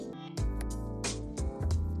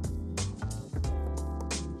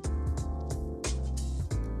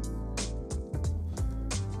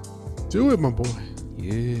Do it, my boy.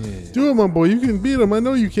 Yeah. Do it, my boy. You can beat him. I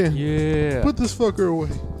know you can. Yeah. Put this fucker away.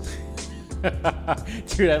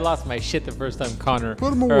 Dude, I lost my shit the first time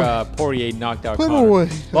Put him away. Poirier knocked out Put him Conor. away.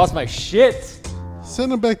 Lost my shit.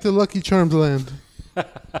 Send him back to Lucky Charms land.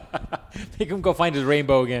 Make him go find his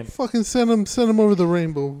rainbow again. Fucking send him over the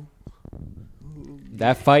rainbow.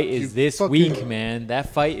 That fight is You this fucking- week, man.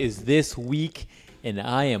 That fight is this week, and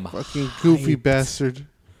I am Fucking goofy hyped. bastard.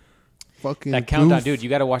 Fucking That countdown, goof. dude. You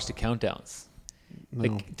got to watch the countdowns.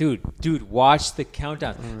 No. Dude, watch the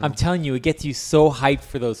countdown. I'm telling you, it gets you so hyped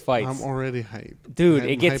for those fights. I'm already hyped. Dude, I'm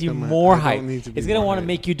it gets hyped you on my- more I don't hyped. need to be It's gonna more want to hyped.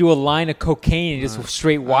 make you do a line of cocaine and just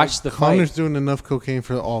straight watch the Connor's fight. doing enough cocaine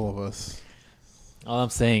for all of us. All I'm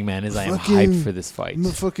saying, man, is I am Fucking- hyped for this fight. I'm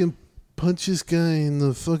gonna fucking punch this guy in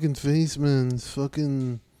the fucking face, man. It's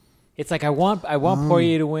fucking. It's like I want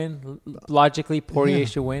Poirier to win. Logically, Poirier Yeah.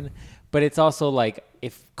 should win, but it's also like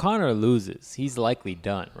if Conor loses, he's likely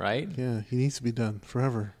done, right? Yeah, he needs to be done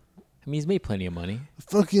forever. I mean, he's made plenty of money.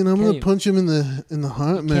 Fucking, I'm Can't gonna you- punch him in the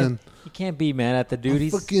heart, man. You can't be mad at the dude.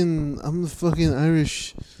 He's I'm the fucking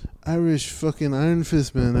Irish fucking Iron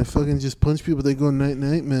Fist, man. I fucking just punch people. They go night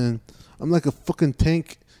night, man. I'm like a fucking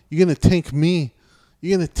tank. You're gonna tank me.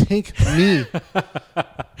 You're gonna tank me.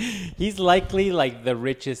 he's likely like the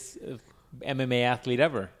richest MMA athlete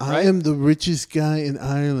ever. I Right? am the richest guy in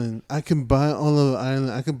Ireland. I can buy all of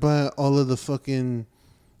Ireland. I can buy all of the fucking.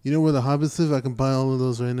 You know where the hobbits live? I can buy all of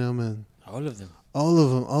those right now, man. All of them. All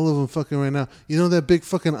of them fucking right now. You know that big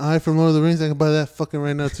fucking eye from Lord of the Rings? I can buy that fucking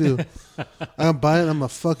right now, too. I can buy it, I'm gonna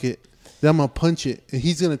fuck it. Then I'm gonna punch it. And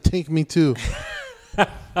he's gonna tank me, too.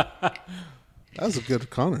 That was a good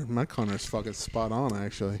Conor. My Conor's fucking spot on,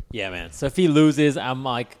 actually. Yeah, man. So if he loses, I'm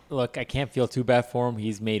like, look, I can't feel too bad for him.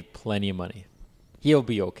 He's made plenty of money. He'll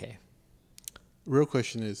be okay. Real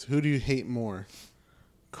question is, who do you hate more?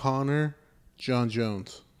 Conor, John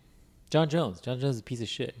Jones? John Jones. John Jones is a piece of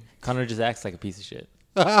shit. Conor just acts like a piece of shit.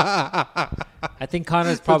 I think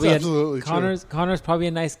Connor's probably absolutely true. Connor's probably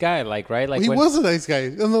a nice guy, like right, like He when- was a nice guy.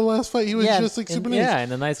 In the last fight, he was just like and- super nice. Yeah,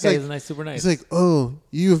 and the nice He's guy like- is nice, super nice. He's like, oh,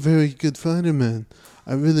 you're a very good fighter, man.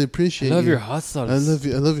 I really appreciate I love you. your hot sauce. I love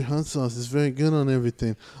you. I love your hot sauce. It's very good on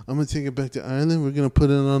everything. I'm gonna take it back to Ireland. We're gonna put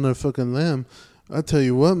it on our fucking lamb. I tell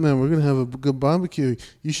you what, man, we're gonna have a good barbecue.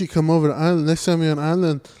 You should come over to Ireland next time you're on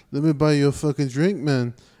Ireland. Let me buy you a fucking drink,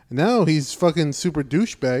 man. And now he's fucking super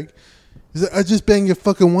douchebag. He's like, I just banged your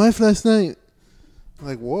fucking wife last night. I'm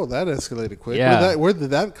like, whoa, that escalated quick. Yeah. Where did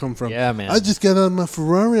that come from? Yeah, man. I just got out of my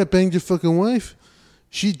Ferrari. I banged your fucking wife.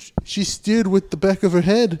 She steered with the back of her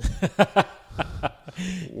head.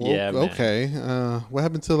 Well, Yeah, man. okay. What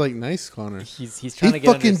happened to like nice Conor? He's trying He to get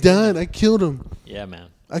under fucking his skin. died. I killed him. Yeah, man.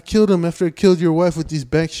 I killed him after I killed your wife with these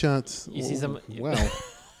back shots. You see some- Well,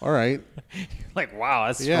 all right. Like, wow,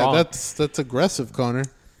 that's Yeah, strong. that's aggressive, Conor.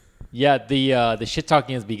 Yeah, the shit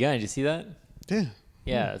talking has begun. Did you see that? Yeah.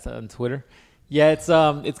 Yeah, it's on Twitter. Yeah, it's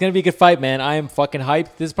gonna be a good fight, man. I am fucking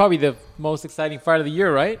hyped. This is probably the most exciting fight of the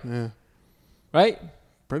year, right? Yeah. Right?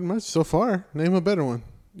 Pretty much so far. Name a better one.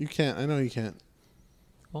 You can't. I know you can't.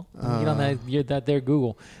 Well, get on that there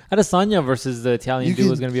Google. Adesanya versus the Italian You dude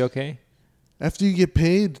can- is gonna be okay. After you get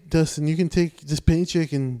paid, Dustin, you can take this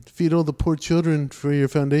paycheck and feed all the poor children for your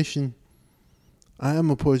foundation. I am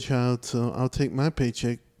a poor child, so I'll take my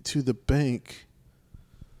paycheck to the bank.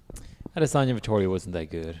 Adesanya Vittoria wasn't that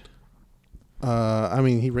good. I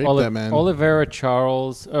mean, he raped that man. Oliveira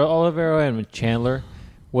and Chandler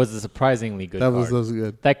was a surprisingly good that card. was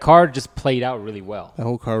good. That card just played out really well. That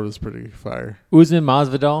whole card was pretty fire. Usman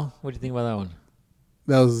Masvidal, what do you think about that one?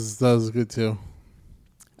 That was good too.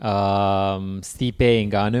 Stipe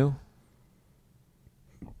Ngannou.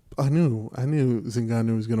 I knew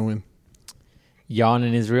Ngannou was gonna win. Jan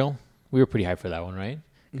in Israel. We were pretty hyped for that one, right?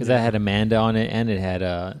 Because that had Amanda on it, and it had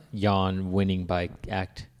Jan winning by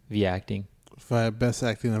via acting. Best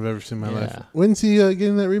acting I've ever seen in my life. Yeah. When's he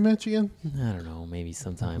getting that rematch again? I don't know, maybe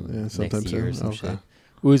sometime sometime next year or soon. some Okay.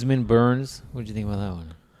 shit. Usman Burns. What do you think about that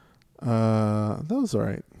one? That was all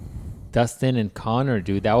right. Dustin and Connor,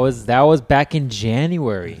 dude. That was back in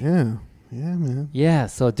January. Yeah, man. Yeah,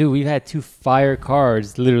 so dude, we've had two fire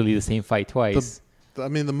cards, literally the same fight twice. I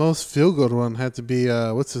mean, the most feel-good one had to be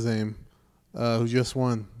what's his name, who just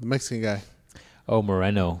won, the Mexican guy,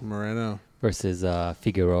 Moreno versus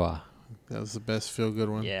Figueroa. That was the best feel-good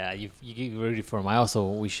one. Yeah, you get ready for him. I was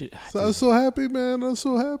so happy, man. I'm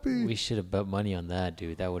so happy. We should have bet money on that,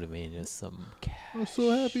 dude. That would have made us some cash. I'm so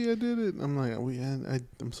happy I did it. I'm like,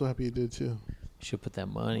 I'm so happy you did too. Should put that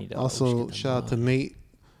money down. Also, shout out to Nate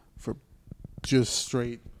for just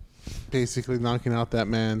straight, basically knocking out that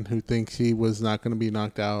man who thinks he was not going to be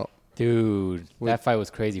knocked out. Dude, With- that fight was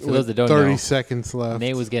crazy. For with those that don't 30 know, seconds left.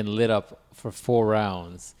 Nate was getting lit up for 4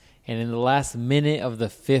 rounds. And in the last minute of the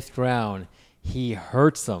 5th round, he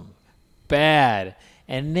hurts him bad.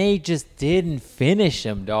 And Nate just didn't finish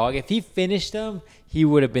him, dog. If he finished him, he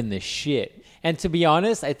would have been the shit. And to be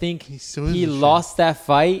honest, I think still is he the shit. lost that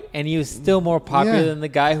fight, and he was still more popular Yeah. than the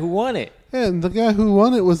guy who won it. Yeah, and the guy who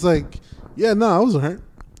won it was like, yeah, no, I wasn't hurt.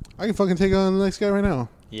 I can fucking take on the next guy right now.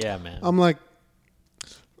 Yeah, man. I'm like,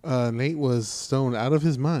 Nate was stoned out of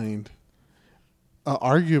his mind.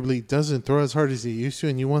 Arguably doesn't throw as hard as he used to,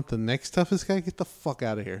 and you want the next toughest guy? Get the fuck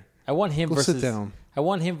out of here. I want him Go versus. sit down. I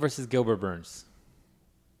want him versus Gilbert Burns.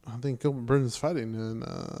 I think Gilbert Burns is fighting in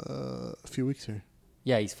a few weeks here.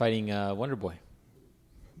 Yeah, he's fighting Wonder Boy.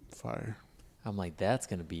 Fire. I'm like, that's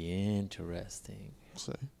gonna be interesting.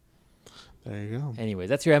 So, there you go. Anyways,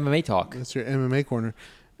 that's your MMA talk. That's your MMA corner.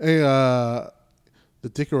 Hey, the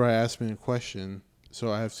Dickerai asked me a question,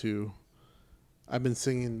 so I have to. I've been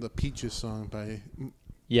singing the Peaches song by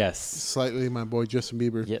Yes. Slightly my boy Justin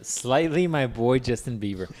Bieber. Yeah, slightly my boy Justin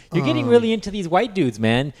Bieber. You're getting really into these white dudes,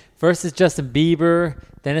 man. First it's Justin Bieber,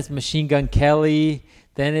 then it's Machine Gun Kelly,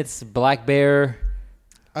 then it's Black Bear.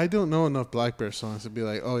 I don't know enough Black Bear songs to be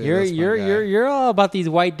like, oh yeah, that's my guy. You're all about these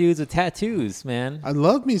white dudes with tattoos, man. I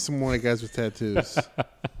love me some white guys with tattoos.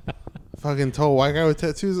 Fucking tall white guy with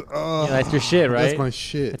tattoos. Oh, Yeah, that's your shit, right? That's my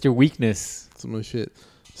shit. That's your weakness. That's my shit.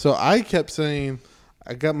 So I kept saying,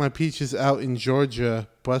 I got my peaches out in Georgia.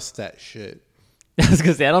 Bust that shit. I was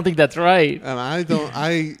gonna say I don't think that's right. And I don't.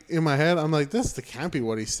 In my head, I'm like, this can't be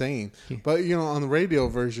what he's saying. But you know, on the radio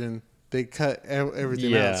version, they cut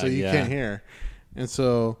everything out, so you can't hear. And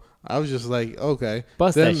so I was just like, okay,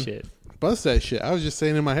 Bust then, that shit. Bust that shit. I was just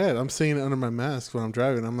saying in my head. I'm saying it under my mask when I'm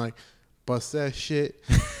driving. I'm like, bust that shit.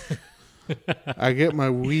 I get my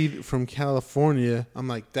weed from California. I'm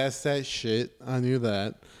like, that's that shit. I knew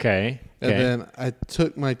that. Okay. And then I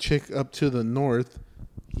took my chick up to the north.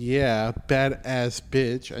 Yeah, badass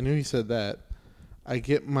bitch. I knew he said that. I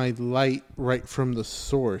get my light right from the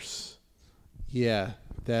source. Yeah,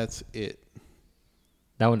 that's it.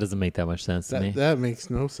 That one doesn't make that much sense to me. That makes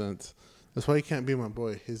no sense. That's why he can't be my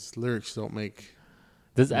boy. His lyrics don't make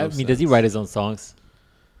Does sense. he write his own songs?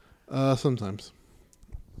 Sometimes.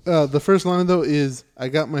 The first line, though, is, I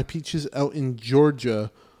got my peaches out in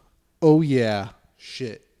Georgia. Oh, yeah.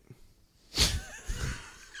 Shit.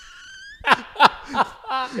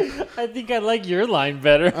 I think I like your line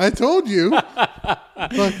better. I told you.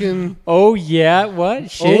 Fucking. Oh yeah,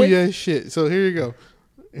 what? Shit? Oh, yeah, shit. So here you go.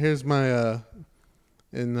 Here's my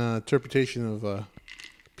interpretation of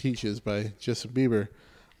Peaches by Justin Bieber.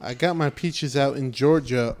 I got my peaches out in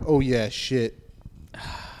Georgia. Oh, yeah, shit.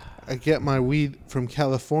 I get my weed from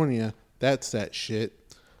California. That's that shit.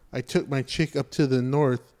 I took my chick up to the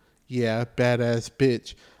north. Yeah, badass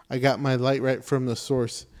bitch. I got my light right from the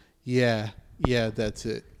source. Yeah, that's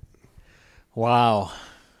it. Wow.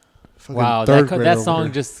 Fucking Wow, third that grade song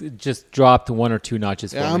over here. just dropped 1 or 2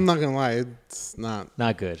 notches for Yeah, me. I'm not gonna lie, it's not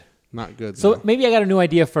good. good. So no. maybe I got a new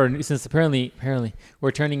idea since apparently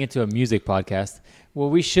we're turning into a music podcast. What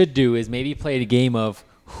we should do is maybe play a game of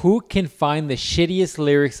who can find the shittiest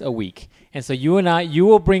lyrics a week. And so you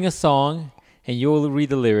will bring a song and you will read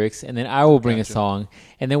the lyrics, and then I will bring a song,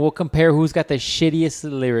 and then we'll compare who's got the shittiest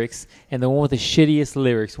lyrics, and the one with the shittiest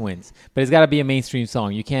lyrics wins. But it's got to be a mainstream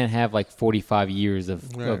song. You can't have like 45 years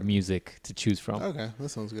of music to choose from. Okay, that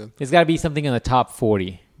sounds good. It's got to be something in the top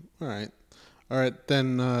 40. All right.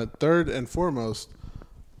 Then third and foremost,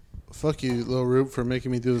 fuck you, Lil Rube, for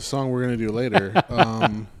making me do the song we're gonna do later.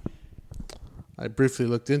 I briefly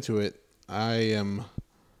looked into it. I am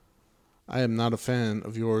not a fan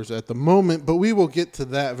of yours at the moment, but we will get to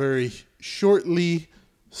that very shortly,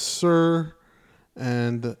 sir.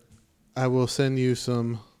 And I will send you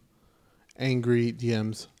some angry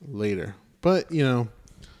DMs later. But, you know,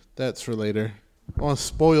 that's for later. I want to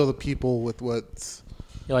spoil the people with what's...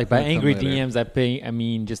 Yeah, like by gonna come angry later. DMs, I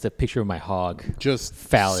mean just a picture of my hog. Just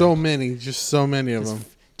Phallic. so many of them.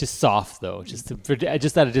 Just soft though, just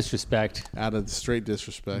out of disrespect. Out of straight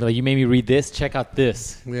disrespect. But like, you made me read this. Check out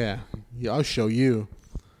this. Yeah, I'll show you.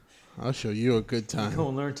 I'll show you a good time. You're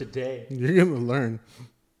gonna learn today. You're gonna learn.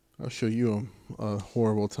 I'll show you a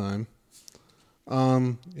horrible time.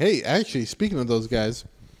 Hey, actually, speaking of those guys,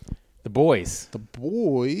 The boys. the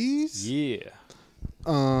boys. Yeah.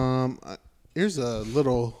 Here's a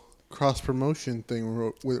little cross promotion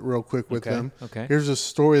thing real quick with them. Okay. Here's a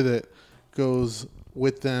story that goes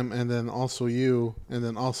with them, and then also you, and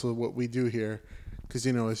then also what we do here, because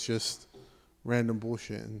you know it's just random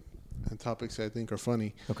bullshit and topics I think are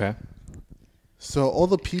funny. Okay. So all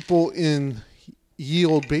the people in ye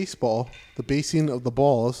old baseball, the basing of the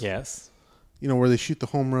balls. Yes. You know, where they shoot the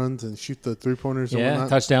home runs and shoot the 3-pointers and Yeah, whatnot.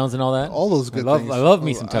 touchdowns and all that. All those good things. I love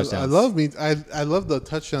me some touchdowns. I love the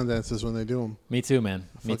touchdown dances when they do them. Me too, man.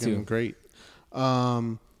 Me Fucking too. great.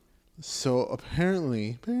 So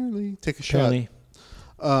apparently, take a Apparently.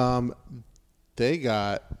 shot. They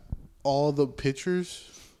got all the pitchers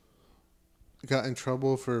got in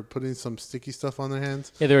trouble for putting some sticky stuff on their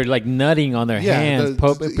hands. Yeah, they were like nutting on their hands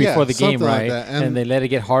before the game, something like right? that. And they let it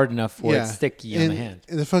get hard enough where Yeah. it's sticky on the hand.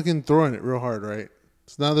 And they're fucking throwing it real hard, right?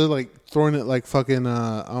 So now they're like throwing it like fucking,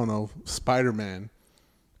 I don't know, Spider-Man.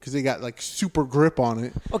 Because they got like super grip on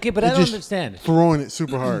it. Okay, but They're I don't just understand. Throwing it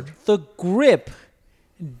super hard. The grip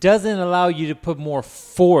doesn't allow you to put more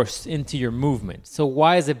force into your movement. So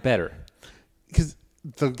why is it better? Because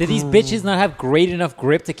Did these bitches not have great enough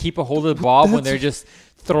grip to keep a hold of the ball when That's- they're just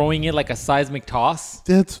throwing it like a seismic toss?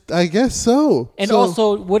 I guess so. And So-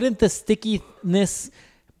 also, wouldn't the stickiness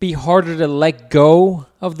be harder to let go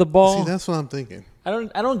of the ball? See, that's what I'm thinking. I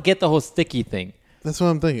don't get the whole sticky thing. That's what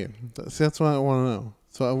I'm thinking. That's what I want to know.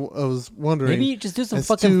 So I was wondering. Maybe you just do some as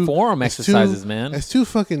fucking forearm as exercises, man. As two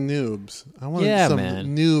fucking noobs, I want Yeah, some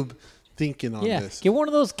man. noob thinking on Yeah, this. get one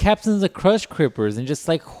of those captains of crush crippers and just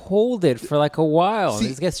like hold it for like a while. See, and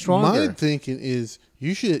just get stronger. My thinking is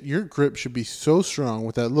your grip should be so strong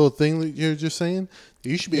with that little thing that you're just saying.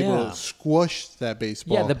 You should be able Yeah. to squash that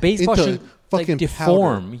baseball. Yeah, the baseball into should like fucking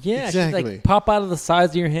deform. powder. Yeah, exactly. it should like pop out of the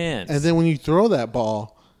sides of your hands. And then when you throw that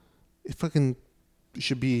ball, it fucking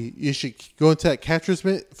should be. You should go into that catcher's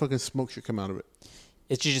mitt. Fucking smoke should come out of it.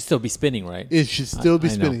 it should just still be spinning, right? It should still be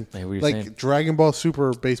I know. spinning, I hear what you're like saying. Dragon Ball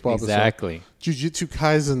Super baseball Exactly. episode. Jujutsu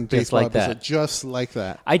Kaisen baseball like that. episode, just like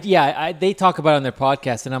that. They talk about it on their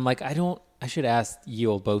podcast, and I'm like, I should ask Ye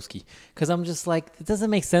Old Boski because I'm just like, it doesn't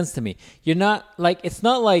make sense to me. You're not like, it's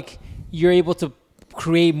not like you're able to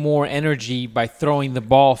create more energy by throwing the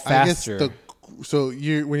ball faster. I guess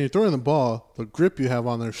when you're throwing the ball, the grip you have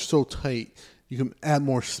on there is so tight, you can add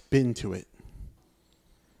more spin to it.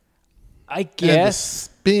 I And the guess.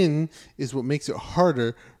 spin is what makes it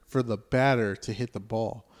harder for the batter to hit the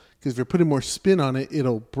ball. Because if you're putting more spin on it,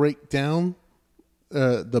 it'll break down.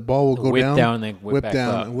 The ball will go Whip down, down and then whip back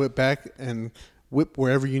up. and whip back, and whip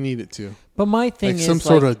wherever you need it to. But my thing Like is some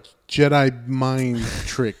sort of Jedi mind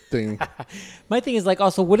trick thing. my thing is like,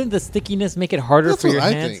 also, wouldn't the stickiness make it harder That's for what your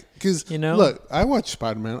I hands? think. Because you know, look, I watch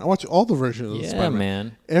Spider-Man. I watch all the versions of Yeah, Spider-Man.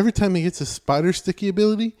 man. Every time he gets a spider sticky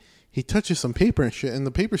ability, he touches some paper and shit, and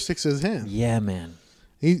the paper sticks to his hand. yeah, man.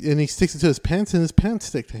 He sticks it to his pants, and his pants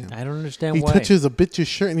stick to him. I don't understand He why. touches a bitch's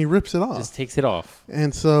shirt, and he rips it off. Just takes it off.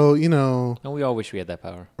 And so, you know, And we all wish we had that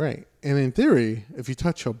power. right. And in theory, if you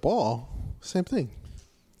touch a ball, same thing.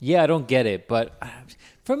 Yeah, I don't get it, but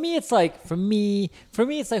for me, it's like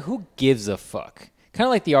it's like who gives a fuck? Kind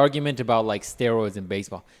of like the argument about like steroids in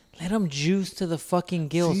baseball. Let them juice to the fucking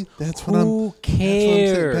gills. See, that's who what I'm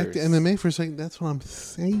cares? saying. Back to MMA for a second. That's what I'm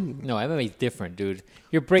saying. No, MMA is different, dude.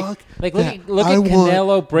 You're break Fuck like that. look I at want-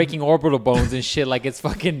 Canelo breaking orbital bones and shit like it's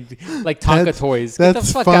fucking like Tonka toys. Get the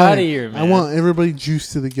That's fuck fine. out of here, man. I want everybody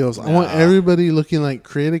juiced to the gills. I want everybody looking like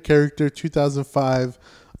Create a Character 2005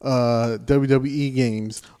 WWE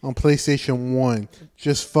games on PlayStation 1.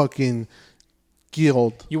 Just fucking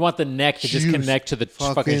gilled. You want the neck to just juiced. connect to the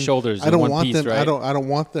fucking shoulders. I don't in one want piece, them. right? I don't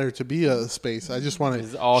want there to be a space. I just want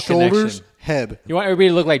It's it all shoulders, connection. head. You want everybody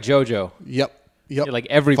to look like JoJo. Yep. You're like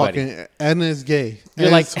everybody. Fucking, and is gay. You're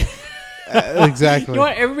And like is- exactly. You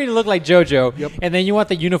want everybody to look like JoJo, Yep. and then you want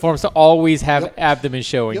the uniforms to always have Yep. abdomen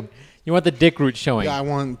showing. Yep. You want the dick root showing. Yeah, I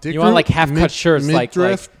want dick You want root, like half cut shirts, like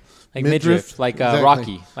midriff, midriff, like exactly.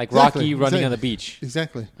 Rocky, like Exactly, Rocky running exactly. on the beach.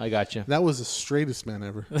 Exactly. I got you. That was the straightest man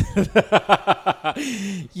ever.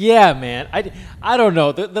 Yeah, man. I don't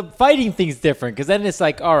know. The fighting thing's different because then it's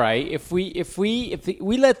like, all right, if we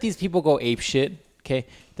let these people go ape shit, okay,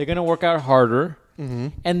 they're gonna work out harder,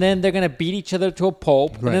 and then they're gonna beat each other to a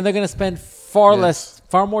pulp, and Right. then they're gonna spend Yes.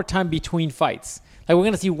 far more time between fights. Like we're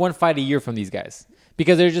gonna see one fight a year from these guys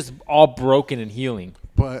because they're just all broken and healing.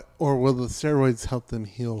 Or will the steroids help them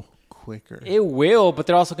heal quicker? It will, but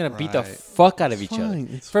they're also gonna beat the Right. fuck out of It's each other. fine,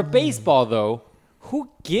 it's For fine. baseball, though, who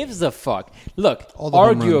gives a fuck? Look, All the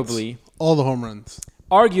home arguably. runs. All the home runs.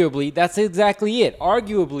 Arguably, that's exactly it.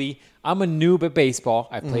 Arguably, I'm a noob at baseball.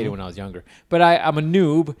 I played it when I was younger, but I'm a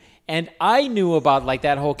noob, and I knew about like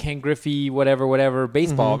that whole Ken Griffey, whatever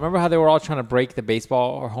baseball. Remember how they were all trying to break the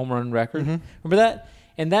baseball or home run record? Remember that?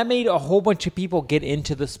 And that made a whole bunch of people get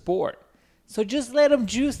into the sport. So just let them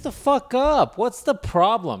juice the fuck up. What's the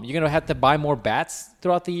problem? You're gonna have to buy more bats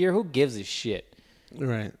throughout the year. Who gives a shit?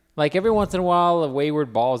 Right. Like every once in a while, a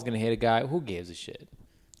wayward ball is gonna hit a guy. Who gives a shit?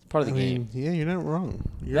 Part of the game. Yeah, you're not wrong.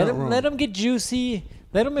 You're not wrong. Let them get juicy.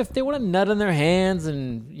 Let them, if they want to nut on their hands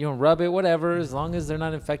and, rub it, whatever, as long as they're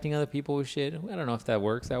not infecting other people with shit. I don't know if that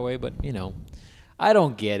works that way, but, I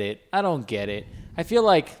don't get it. I feel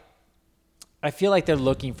like they're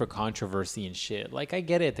looking for controversy and shit. Like, I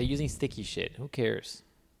get it. They're using sticky shit. Who cares?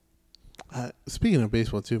 Speaking of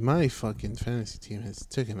baseball, too, my fucking fantasy team has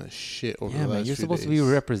taken a shit over the last few days. You're supposed to be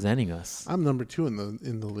representing us. I'm number 2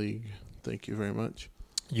 in the league. Thank you very much.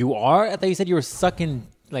 You are? I thought you said you were sucking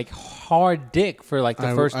like hard dick for like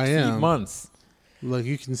the first few months. Look,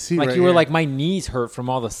 you can see like right you were here. like, my knees hurt from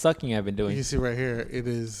all the sucking I've been doing. You can see right here. It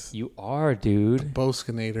is. You are, dude.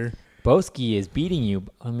 Boskinator. Boski is beating you.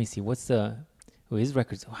 Let me see. What's his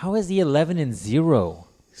records? How is he 11-0?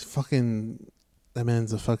 He's fucking. That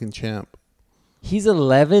man's a fucking champ. He's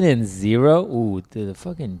 11-0. Ooh, the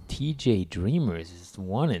fucking TJ Dreamers is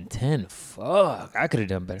 1-10. Fuck, I could have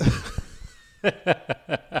done better.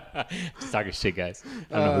 Just talking shit, guys.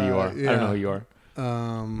 I don't know who you are. Yeah. I don't know who you are.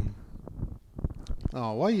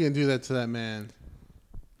 Oh, why are you gonna do that to that man?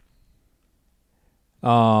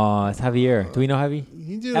 Oh, it's Javier. Do we know Javi?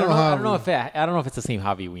 You I don't know if it's the same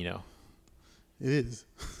Javi we know. It is.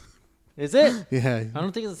 Is it? Yeah. I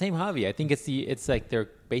don't think it's the same Javi. I think it's like their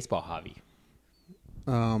baseball Javi.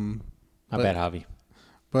 My bad, Javi.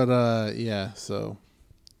 But yeah. So.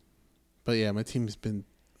 But yeah, my team's been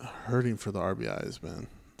hurting for the RBIs, man.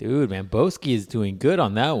 Dude, man, Boski is doing good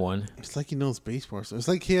on that one. It's like he knows baseball. So it's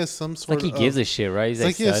like he has some sort of... It's like he gives a shit, right? It's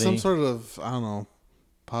like he has some sort of, I don't know,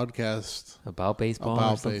 podcast... About baseball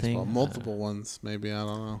About or something? baseball. Multiple ones, maybe. I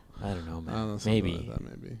don't know. I don't know, man. I don't know, maybe. like that,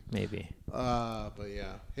 maybe. But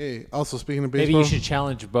yeah. Hey, also speaking of baseball... Maybe you should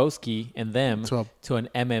challenge Boski and them to an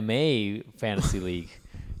MMA fantasy league.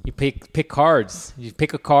 You pick cards. You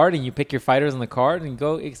pick a card and you pick your fighters on the card and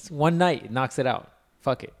go... It's one night. It knocks it out.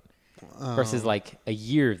 Fuck it. Versus like a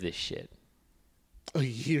year of this shit. A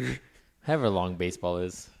year? However long baseball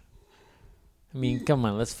is. I mean, come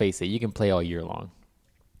on, let's face it. You can play all year long.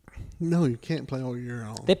 No, you can't play all year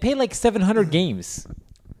long. They play like 700 games.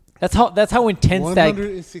 That's how intense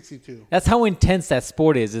 162. That's how intense that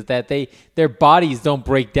sport is that their bodies don't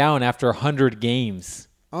break down after 100 games.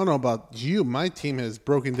 I don't know about you. My team has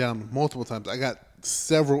broken down multiple times. I got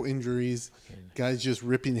several injuries. Guys just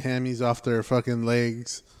ripping hammies off their fucking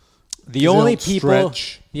legs. The only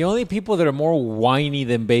people that are more whiny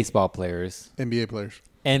than baseball players, NBA players.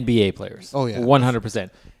 Oh yeah, 100%.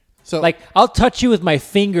 So like I'll touch you with my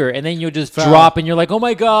finger and then you'll just drop and you're like, oh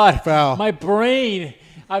my god, my brain.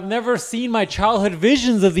 I've never seen my childhood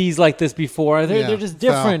visions of these like this before. They're just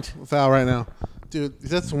different. Foul right now, dude.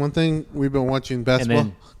 That's the one thing we've been watching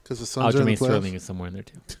basketball because the Suns are in the playoffs. Sterling is somewhere in there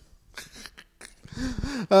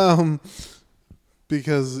too.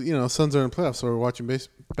 Because Suns are in the playoffs, so we're watching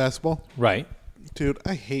basketball. Right, dude.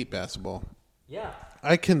 I hate basketball. Yeah,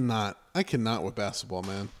 I cannot with basketball,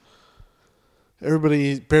 man.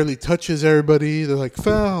 Everybody barely touches everybody. They're like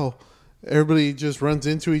foul. Everybody just runs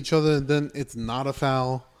into each other, and then it's not a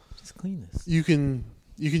foul. Just clean this. You can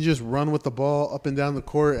just run with the ball up and down the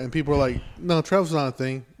court, and people are like, "No, travel's not a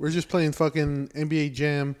thing. We're just playing fucking NBA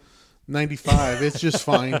Jam 95. It's just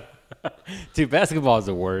fine." Dude, basketball is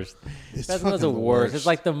the worst. Basketball's the worst. It's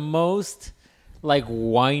like the most like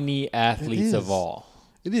whiny athletes of all.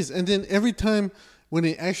 It is. And then every time when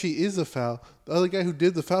it actually is a foul, the other guy who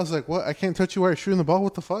did the foul is like, "What? I can't touch you while you're shooting the ball?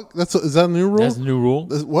 What the fuck? Is that a new rule?" That's a new rule.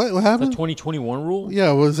 What happened? The 2021 rule?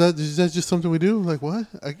 Yeah, is that just something we do? Like, what?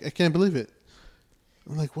 I can't believe it.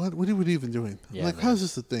 I'm like, what? What are we even doing? Yeah, I'm like, how's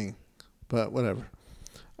this a thing? But whatever.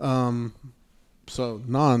 So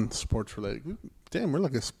non-sports related. Damn, we're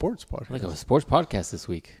like a sports podcast. Like a sports podcast this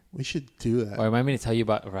week. We should do that. Or remind me to tell you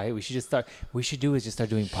about, right? We should just start. We should do is just start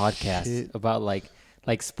doing podcasts about like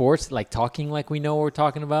sports, like talking like we know what we're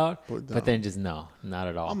talking about, but then just not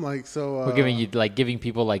at all. I'm like, so we're giving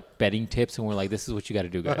people like betting tips, and we're like, this is what you got to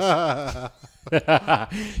do, guys.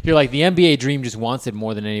 You're like, the NBA dream just wants it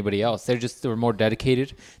more than anybody else. They're more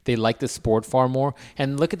dedicated. They like the sport far more.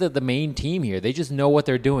 And look at the main team here. They just know what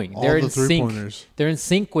they're doing. They're in sync. They're in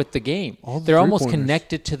sync with the game. They're almost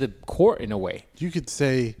connected to the court in a way. You could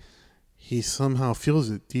say he somehow feels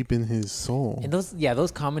it deep in his soul. And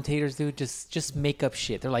those commentators, dude, just make up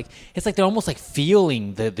shit. They're like, it's like they're almost like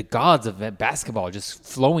feeling the gods of basketball just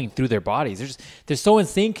flowing through their bodies. They're so in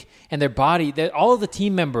sync, and their body, all of the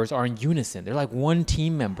team members are in unison. They're like one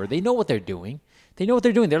team member. They know what they're doing.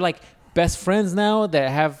 They're like best friends now that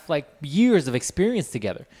have like years of experience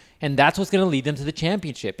together. And that's what's going to lead them to the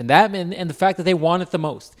championship. And the fact that they want it the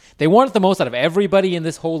most. They want it the most out of everybody in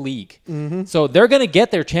this whole league. Mm-hmm. So they're going to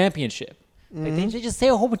get their championship. Mm-hmm. Like they just say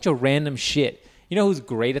a whole bunch of random shit. You know who's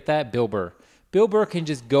great at that? Bill Burr. Bill Burr can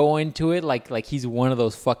just go into it like he's one of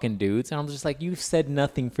those fucking dudes, and I'm just like, you've said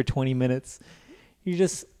nothing for 20 minutes. You're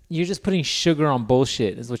just putting sugar on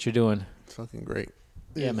bullshit. Is what you're doing. It's fucking great.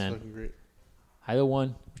 Yeah, man. Fucking great. Hi, the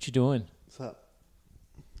one. What you doing? What's up?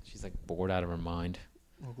 She's like bored out of her mind.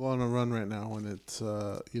 I'll go on a run right now when it's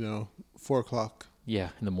 4:00 Yeah,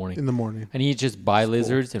 in the morning. in the morning. I need to just buy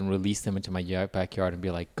lizards and release them into my backyard and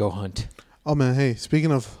be like, go hunt. Oh man, hey,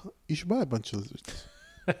 speaking of, you should buy a bunch of lizards.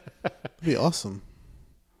 That'd be awesome.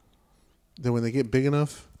 Then when they get big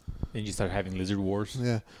enough, Then you start having lizard wars.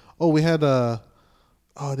 yeah. Oh, we had I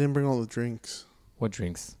didn't bring all the drinks. What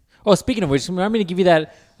drinks? Oh, speaking of which, I'm going to give you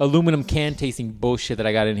that aluminum can tasting bullshit that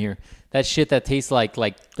I got in here. That shit that tastes like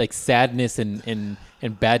sadness and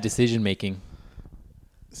bad decision making.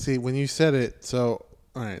 See, when you said it, so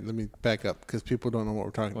all right, let me back up because people don't know what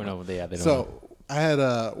we're talking Oh, about. no, they don't know. So I had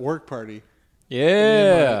a work party.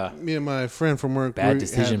 Yeah. Me and my friend from work. Bad we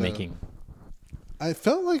decision had making. I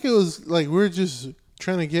felt like it was like we were just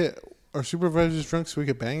trying to get our supervisors drunk so we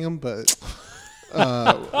could bang them, but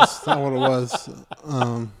that's not what it was.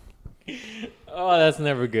 Oh, that's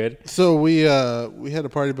never good. So we had a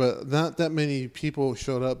party, but not that many people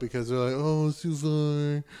showed up because they're like, oh, it's too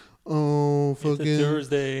far. Oh, fucking It's a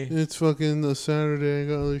Thursday. It's fucking a Saturday. I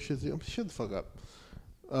got other shit to do. Shut the fuck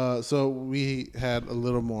up. So we had a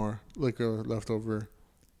little more liquor left over.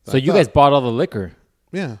 So you guys bought all the liquor.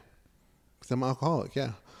 Yeah. Because I'm alcoholic,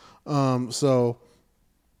 yeah. So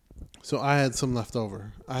I had some left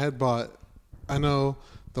over. I know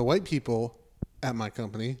the white people at my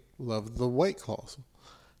company love the White Claws.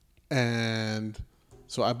 And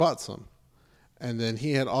so I bought some. And then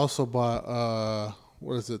he had also bought,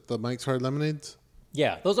 what is it, the Mike's Hard Lemonades?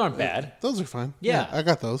 Yeah, those aren't bad. Those are fine. Yeah. I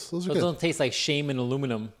got those. Those are Those good. don't taste like shame and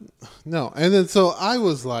aluminum. No. And then so I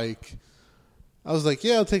was like,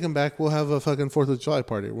 yeah, I'll take them back. We'll have a fucking 4th of July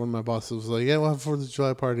party. One of my bosses was like, yeah, we'll have a 4th of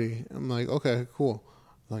July party. I'm like, okay, cool.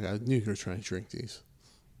 Like, I knew you were trying to drink these.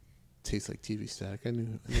 Tastes like TV static. I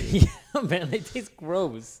knew. Yeah, man, they taste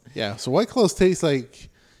gross. Yeah, so White Claws taste like,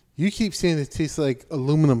 you keep saying it tastes like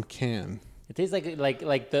aluminum can. It tastes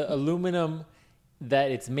like the aluminum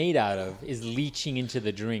that it's made out of is leaching into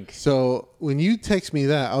the drink. So when you text me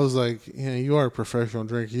that, I was like, yeah, you are a professional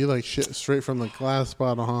drinker. You like shit straight from the glass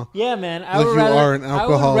bottle, huh? Yeah, man. Like you are an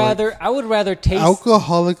alcoholic. I would rather taste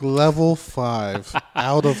Alcoholic level 5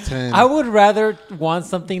 out of 10. I would rather want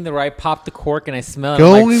something where I pop the cork and I smell it.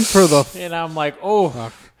 Going for the and I'm like,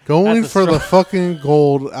 oh, Going That's a for the strong- fucking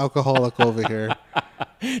gold alcoholic over here.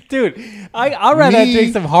 dude, I'd rather Me-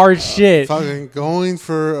 drink some hard shit. Fucking going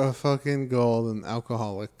for a fucking gold and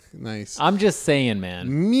alcoholic. Nice. I'm just saying, man.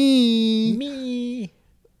 Me.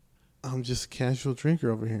 I'm just a casual drinker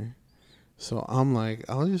over here. So I'm like,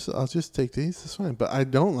 I'll just take these. It's fine. But I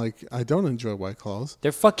don't enjoy White Claws.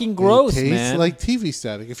 They're fucking gross, They taste man. like TV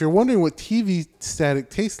static. If you're wondering what TV static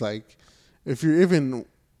tastes like, if you even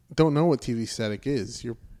don't know what TV static is,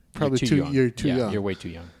 you're probably too young. You're too young. You're way too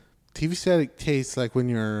young. TV static tastes like when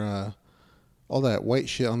you're all that white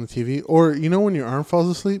shit on the TV, or you know when your arm falls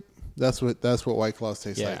asleep. That's what White Claws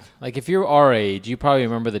taste Yeah, like. like if you're our age, you probably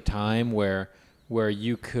remember the time where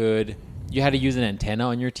you had to use an antenna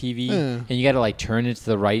on your TV and you got to like turn it to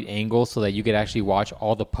the right angle so that you could actually watch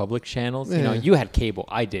all the public channels. You know, you had cable,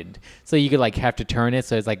 I didn't, so you could like have to turn it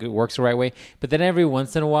so it's like it works the right way. But then every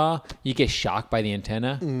once in a while, you get shocked by the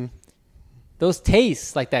antenna. Those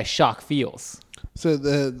taste like that shock feels. So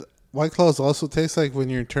the White Claws also taste like when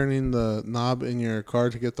you're turning the knob in your car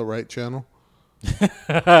to get the right channel,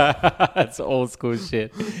 That's old school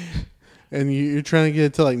shit. and you're trying to get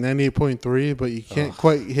it to like 98.3, but you can't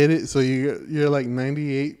quite hit it. So you're like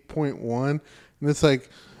 98.1, and it's like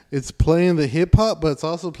it's playing the hip hop, but it's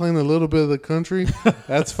also playing a little bit of the country.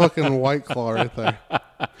 That's fucking White Claw right there.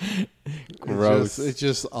 Gross. It's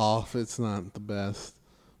just off. It's not the best.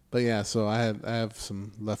 But yeah, so I have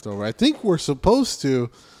some leftover. I think we're supposedly,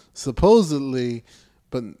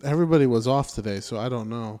 but everybody was off today, so I don't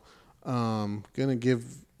know. We're gonna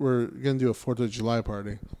do a 4th of July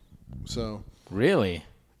party. So Really?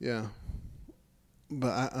 yeah,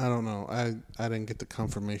 but I don't know. I didn't get the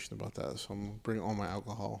confirmation about that, so I'm gonna bring all my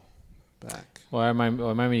alcohol back. Well, remind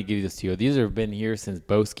me to give you this to you. These have been here since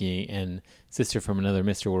Boski and Sister from Another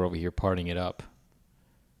Mister were over here partying it up.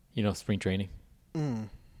 You know, spring training.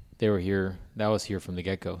 They were here. That was here from the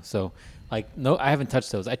get go. So, like, no, I haven't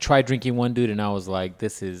touched those. I tried drinking one, dude, and I was like,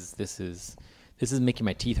 this is making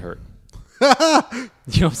my teeth hurt. You know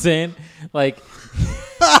what I'm saying? Like,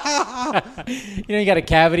 you got a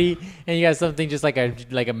cavity and you got something just like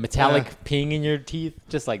a metallic ping in your teeth,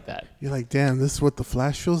 just like that. You're like, damn, this is what the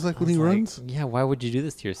Flash feels like when he Like, runs. yeah, why would you do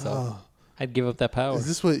this to yourself? Oh. I'd give up that power. Is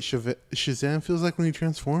this what Shazam feels like when he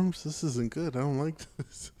transforms? This isn't good. I don't like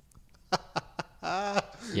this.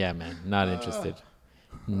 Yeah, man. Not interested.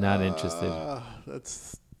 Not interested.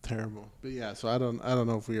 That's terrible. But yeah, so I don't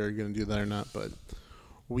know if we are going to do that or not, but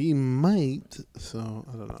we might. So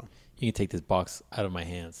I don't know. You can take this box out of my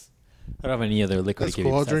hands. I don't have any other liquid That's to give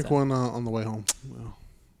cool. you. I'll drink that. one on the way home. Well.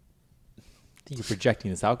 I think you're projecting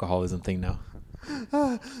this alcoholism thing now.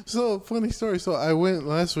 So funny story. So I went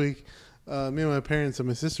last week. Me and my parents and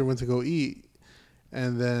my sister went to go eat,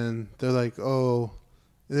 and then they're like, "Oh,"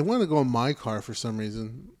 they want to go in my car for some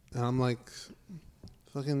reason, and I'm like,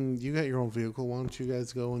 "Fucking, you got your own vehicle. Why don't you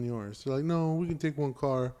guys go in yours?" They're like, "No, we can take one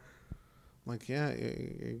car." I'm like, "Yeah,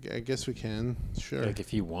 I guess we can. Sure." Like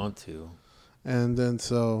if you want to. And then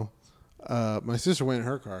so my sister went in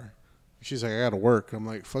her car. She's like, I gotta work. I'm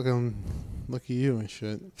like, fucking lucky you and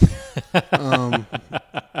shit.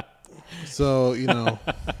 So, you know.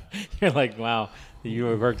 You're like, wow, you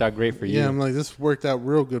worked out great for you. Yeah, I'm like, this worked out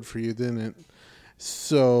real good for you, didn't it?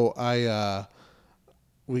 So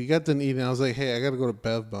we got done eating. I was like, hey, I gotta go to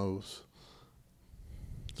Bevmo's.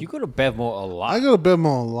 You go to Bevmo a lot. I go to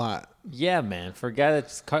Bevmo a lot. Yeah, man. For a guy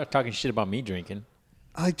that's talking shit about me drinking.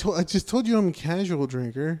 I just told you I'm a casual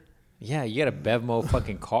drinker. Yeah, you got a Bevmo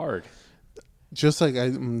fucking card. Just like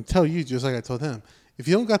just like I told him. If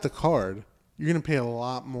you don't got the card, you're going to pay a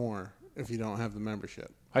lot more if you don't have the membership.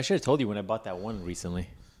 I should have told you when I bought that one recently.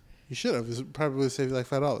 You should have. It probably saved you like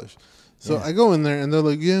 $5. So I go in there and they're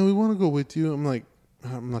like, yeah, we want to go with you. I'm like,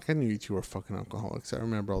 I knew you two were fucking alcoholics. I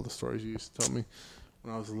remember all the stories you used to tell me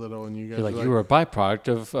when I was little and you guys You're like, were you were a byproduct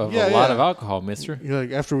of a lot of alcohol, mister. You're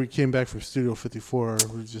like, after we came back from Studio 54,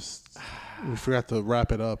 we forgot to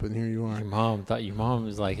wrap it up and here you are. Your mom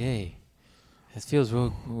was like, hey, this feels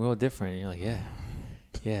real different. And you're like,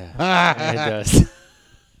 yeah, it does.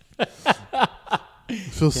 It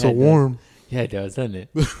feels so warm. Yeah, it does, doesn't it?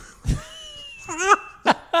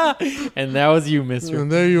 And that was you, mister. And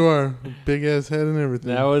there you are. Big ass head and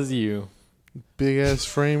everything. That was you. Big ass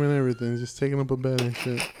frame and everything. Just taking up a bed and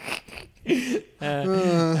shit.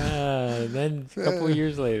 Then a couple of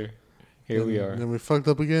years later, here we are. Then we fucked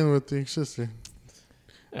up again with the sister.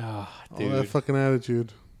 Oh, All dude. that fucking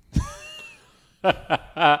attitude. So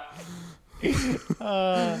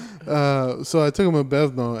I took him to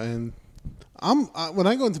Bevmo, and when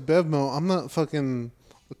I go into Bevmo, I'm not fucking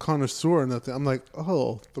a connoisseur or nothing. I'm like,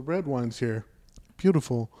 oh, the red wine's here,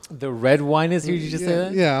 beautiful. The red wine is here. Did you just say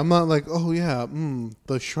that? Yeah, I'm not like, oh yeah,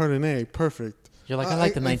 the Chardonnay, perfect. You're like, I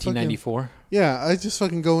like the 1994. Yeah, I just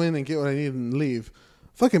fucking go in and get what I need and leave.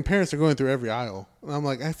 Fucking parents are going through every aisle, and I'm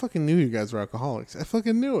like, I fucking knew you guys were alcoholics. I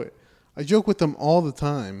fucking knew it. I joke with them all the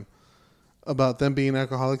time about them being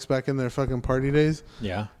alcoholics back in their fucking party days.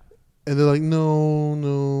 Yeah. And they're like,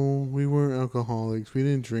 no, we weren't alcoholics. We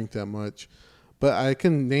didn't drink that much. But I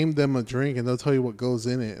can name them a drink and they'll tell you what goes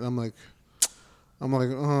in it. And I'm like,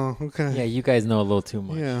 oh, okay. Yeah, you guys know a little too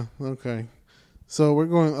much. Yeah, okay. So we're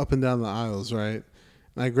going up and down the aisles, right?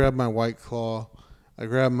 And I grab my White Claw. I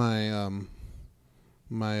grab my,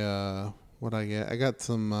 what I get? I got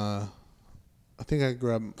some, I think I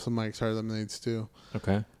grabbed some Mike's Hard Lemonades too.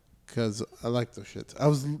 Okay. Because I like those shits.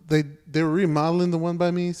 They were remodeling the one by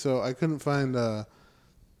me, so I couldn't find I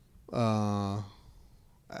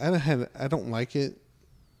don't like it.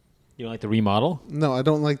 You don't like the remodel? No, I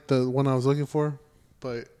don't like the one I was looking for,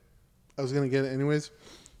 but I was gonna get it anyways.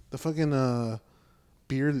 The fucking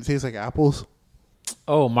beer that tastes like apples.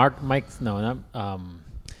 Oh, Mike's no, not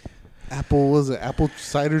Apple, was it apple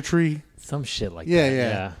cider tree? some shit like Yeah, that.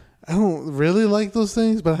 yeah. I don't really like those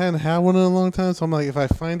things, but I hadn't had one in a long time, so I'm like, if I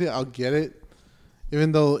find it, I'll get it.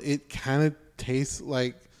 Even though it kind of tastes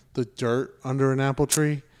like the dirt under an apple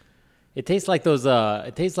tree. It tastes like those.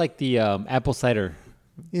 It tastes like the apple cider.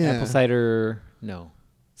 Yeah. Apple cider. No,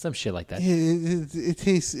 some shit like that. Yeah, it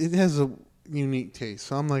tastes. It has a unique taste.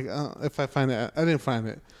 So I'm like, if I find it, I didn't find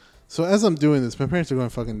it. So as I'm doing this, my parents are going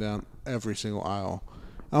fucking down every single aisle.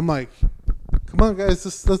 I'm like, come on, guys,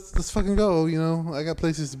 let's fucking go. You know, I got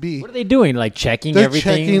places to be. What are they doing? Like checking They're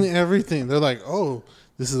everything? checking everything. They're like, oh,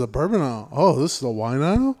 this is a bourbon aisle. Oh, this is a wine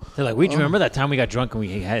aisle. They're like, wait, do you remember that time we got drunk and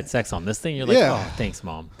we had sex on this thing? You're like, Yeah. oh, thanks,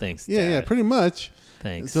 Mom. Thanks, Yeah, Dad. yeah, pretty much.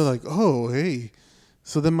 Thanks. They're like, oh, hey.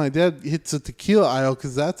 So then my dad hits a tequila aisle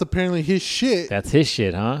because that's apparently his shit. That's his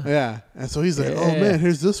shit, huh? Yeah. And so he's like, oh, Yeah. man,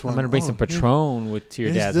 here's this one. I'm going to bring Oh, some Patron to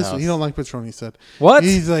your here's dad's this house. one. He don't like Patron, he said. What?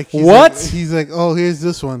 He's like, What? He's like, oh, here's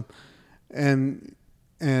this one. And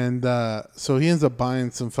so he ends up buying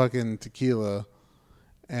some fucking tequila.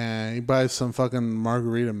 And he buys some fucking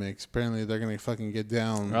margarita mix. Apparently they're going to fucking get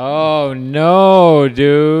down. Oh, no,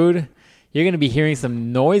 dude. you're gonna be hearing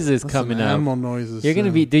some noises That's coming some up. animal noises. You're gonna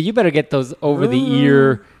soon. be, dude. You better get those over the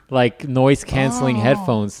ear like noise canceling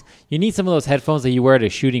headphones. You need some of those headphones that you wear at a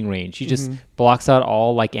shooting range. You just blocks out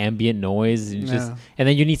all like ambient noise. And and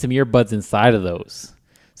then you need some earbuds inside of those.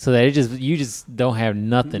 So that you just don't have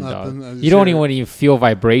nothing, dog. You don't even want to feel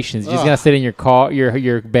vibrations. You just gotta sit in your car,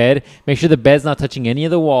 your bed. Make sure the bed's not touching any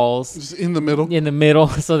of the walls. Just in the middle. In the middle,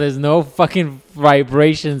 so there's no fucking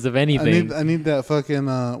vibrations of anything. I need that fucking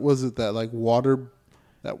was it that like water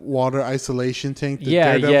isolation tank? That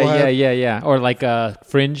Yeah. Daredevil had? Or like a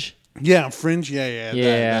Fringe. Yeah, Fringe. Yeah.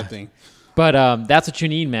 That thing. But that's what you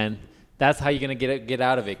need, man. That's how you're gonna get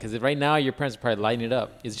out of it. Because right now your parents are probably lighting it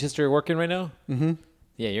up. Is sister working right now? Mm-hmm.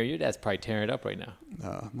 Yeah, your dad's probably tearing it up right now.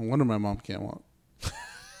 No wonder my mom can't walk.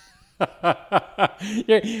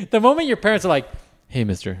 The moment your parents are like, "Hey,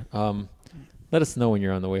 Mister, let us know when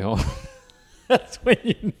you're on the way home." That's when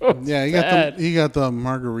you know. Yeah, he got the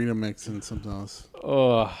margarita mix and something else.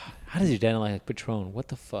 Oh, how does your dad not like Patron? What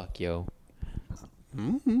the fuck, yo?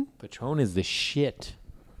 Mm-hmm. Patron is the shit.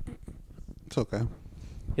 It's okay.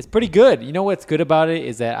 It's pretty good. You know what's good about it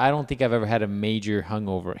is that I don't think I've ever had a major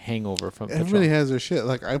hangover from Patron. Everybody has their shit.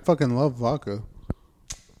 Like, I fucking love vodka.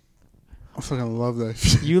 I fucking love that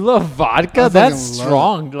shit. You love vodka? That's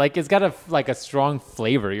strong. Like, it's got a strong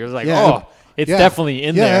flavor. You're like, it's definitely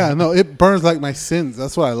in there. Yeah, no, it burns like my sins.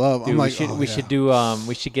 That's what I love. Dude, I'm like, we should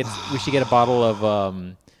get a bottle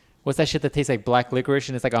of what's that shit that tastes like black licorice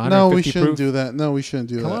and it's like 150 No, we proof? shouldn't do that. No, we shouldn't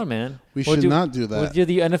do that. Come on, man. We should not do that. We'll do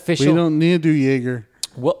the unofficial. We don't need to do Jaeger.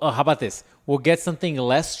 Well, how about this? We'll get something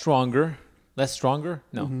less stronger.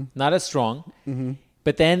 No, not as strong. Mm-hmm.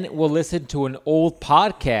 But then we'll listen to an old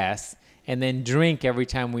podcast and then drink every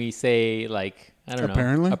time we say, like, I don't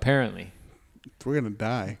know. Apparently. We're going to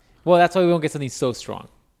die. Well, that's why we won't get something so strong.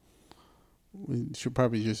 We should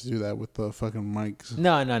probably just do that with the fucking mics.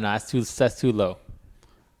 No. That's too low.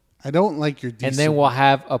 I don't like your. And then we'll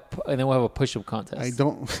have a push-up contest. I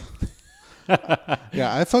don't.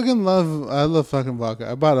 Yeah, I love fucking vodka.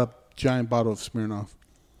 I bought a giant bottle of Smirnoff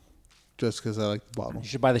just because I like the bottle. You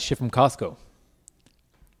should buy the shit from Costco.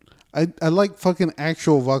 I like fucking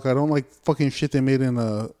actual vodka. I don't like fucking shit they made in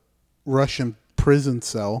a Russian prison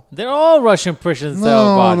cell. They're all Russian prison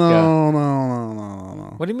cell vodka.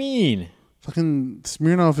 No. What do you mean? Fucking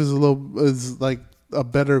Smirnoff is like a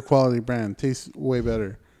better quality brand. Tastes way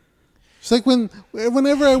better. It's like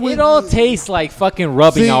whenever I went. It all tastes like fucking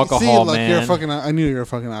rubbing alcohol, like man. I knew you were a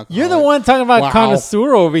fucking alcoholic. You're the one talking about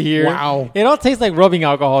connoisseur over here. Wow. It all tastes like rubbing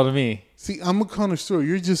alcohol to me. See, I'm a connoisseur.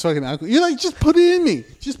 You're just fucking alcohol. You're like, just put it in me.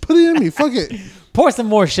 Just put it in me. Fuck it. Pour some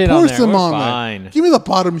more shit on there. We're fine. Give me the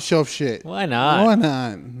bottom shelf shit. Why not? Why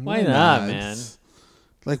not, man?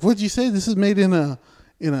 Like, what'd you say? This is made in a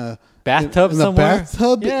bathtub in somewhere? a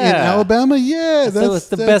bathtub in Alabama? Yeah, that's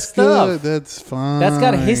the best good. stuff. That's fine. That's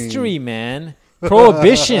got history, man.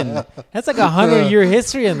 Prohibition. That's like 100-year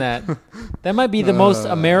history in that. That might be the most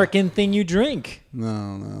American thing you drink.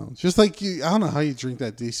 No. Just like I don't know how you drink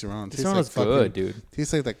that Disaronno. Disaronno's good, dude.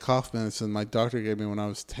 Tastes like that cough medicine my doctor gave me when I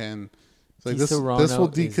was 10. It's like this will will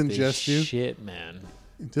decongest you. Shit, man.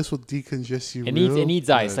 This will decongest you. It needs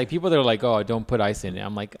ice. Like people that are like, oh, don't put ice in it.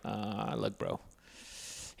 I'm like, look, bro.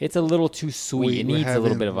 It's a little too sweet. It needs a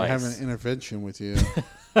little bit of ice. We're having an intervention with you.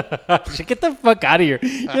 Get the fuck out of here.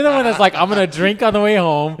 You're the one that's like, I'm going to drink on the way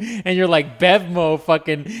home. And you're like, Bevmo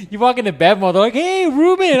fucking. You walk into Bevmo. They're like, hey,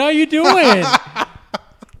 Ruben, how you doing?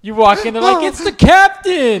 You walk in. They're like, it's the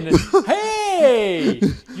captain. Hey.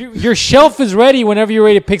 Your shelf is ready whenever you're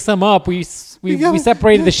ready to pick some up. We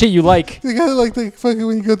separated the shit you like. They got like the fucking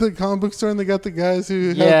when you go to the comic book store and they got the guys who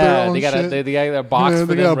have their own shit. They got a box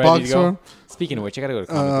for them ready to go. Speaking of which, I gotta go to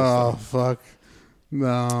comic book store. Oh fuck.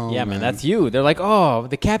 No. Yeah, man, that's you. They're like, oh,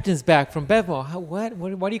 the captain's back from Bevmo. What?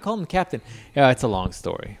 Why do you call him captain? Yeah, it's a long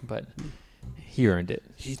story, but he earned it.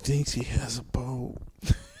 He thinks he has a boat.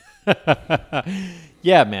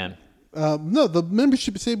 Yeah, man. No, the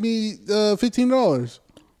membership saved me $15.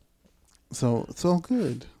 So it's all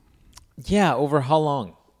good. Yeah, over how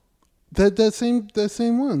long? That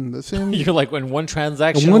same one. You're like in one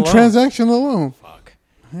transaction. Transaction alone. Fuck.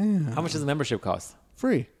 Yeah. How much does the membership cost?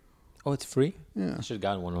 Free. Oh, it's free? Yeah. I should have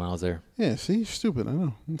gotten one when I was there. Yeah, see, you're stupid. I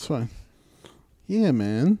know. It's fine. Yeah,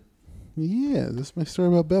 man. Yeah, that's my story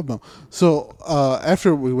about Bevmo. So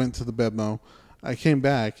after we went to the Bevmo, I came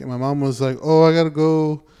back and my mom was like, "Oh, I gotta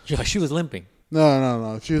go." She was limping.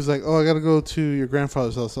 No. She was like, "Oh, I gotta go to your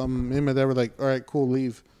grandfather's house." Me and my dad were like, "All right, cool,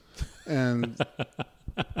 leave." And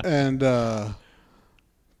but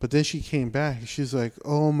then she came back and she's like,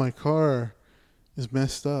 "Oh, my car is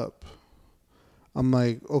messed up." I'm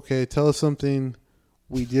like, "Okay, tell us something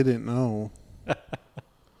we didn't know."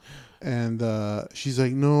 And she's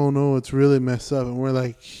like, no, it's really messed up. And we're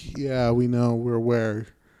like, yeah, we know, we're aware.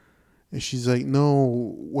 And she's like,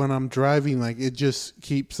 no, when I'm driving, like, it just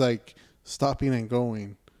keeps, like, stopping and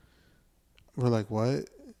going. We're like, what?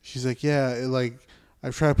 She's like, yeah,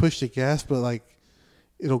 I've tried to push the gas, but, like,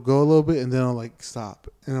 it'll go a little bit, and then it'll, like, stop.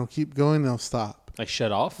 And it'll keep going, and it'll stop. Like,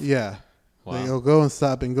 shut off? Yeah. Wow. Like, it'll go and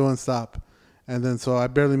stop and go and stop. And then, so I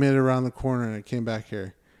barely made it around the corner, and it came back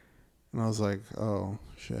here. And I was like, oh,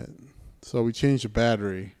 shit. So we changed the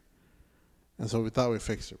battery. And so we thought we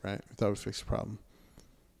fixed it, right? We thought we fixed the problem.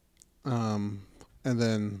 And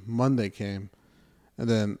then Monday came. And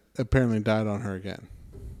then apparently died on her again.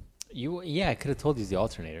 I could have told you it's the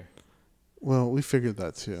alternator. Well, we figured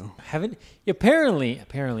that too.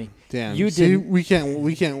 Apparently. Damn. You see, didn't. we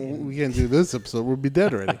can't do this episode. We'll be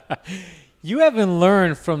dead already. You haven't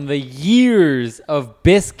learned from the years of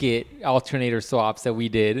biscuit alternator swaps that we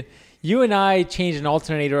did. You and I changed an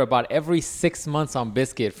alternator about every 6 months on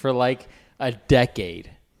biscuit for like a decade.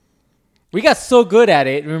 We got so good at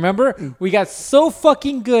it. Remember? We got so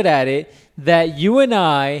fucking good at it that you and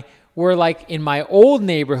I were like in my old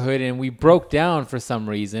neighborhood and we broke down for some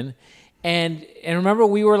reason. And remember,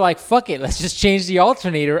 we were like, fuck it, let's just change the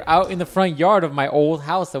alternator out in the front yard of my old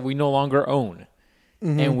house that we no longer own.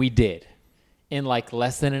 Mm-hmm. And we did. In like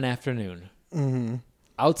less than an afternoon. Mm-hmm.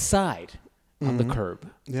 Outside on the curb.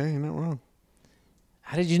 Yeah, you're not wrong.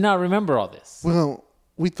 How did you not remember all this? Well,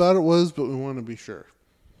 we thought it was, but we wanted to be sure.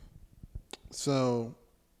 So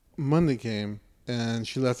Monday came, and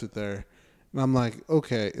she left it there. And I'm like,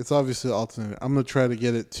 okay, it's obviously alternator. I'm going to try to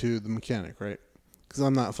get it to the mechanic, right? Because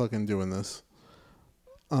I'm not fucking doing this.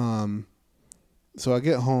 So I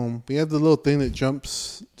get home. We have the little thing that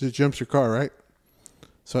jumps your car, right?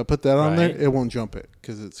 So I put that on there. It won't jump it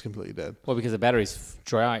because it's completely dead. Well, because the battery's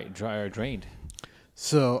dry or drained.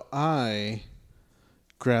 So I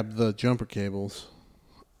grabbed the jumper cables,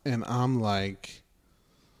 and I'm like,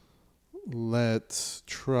 let's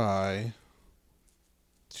try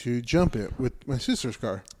to jump it with my sister's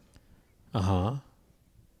car. Uh-huh.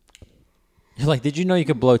 You're like, did you know you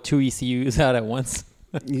could blow 2 ECUs out at once?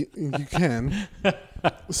 you can.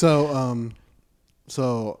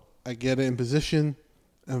 So I get it in position.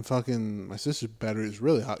 And fucking my sister's battery is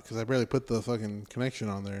really hot because I barely put the fucking connection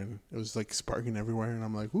on there, and it was like sparking everywhere. And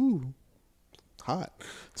I'm like, ooh, hot.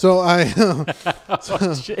 So I,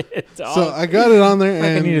 Shit. So I got it on there, and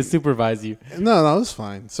I need to supervise you. No, it was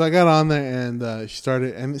fine. So I got on there, and she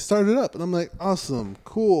started, and it started up, and I'm like, awesome,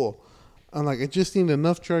 cool. I'm like, I just need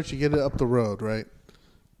enough charge to get it up the road, right?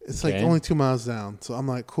 It's like only 2 miles down, so I'm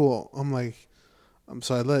like, cool. I'm like,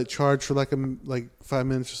 so I let it charge for like 5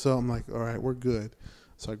 minutes or so. I'm like, all right, we're good.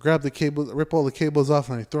 So I grab the cables, rip all the cables off,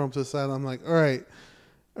 and I throw them to the side. I'm like, all right,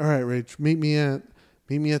 Rach, meet me at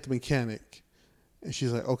the mechanic. And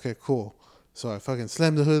she's like, okay, cool. So I fucking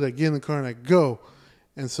slam the hood, I get in the car, and I go.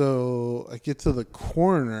 And so I get to the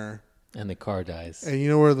corner. And the car dies. And you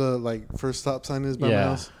know where the first stop sign is by my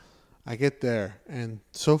house? I get there, and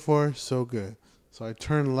so far, so good. So I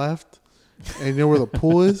turn left, and you know where the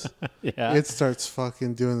pool is? Yeah. It starts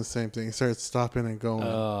fucking doing the same thing. It starts stopping and going.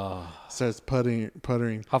 Oh. Starts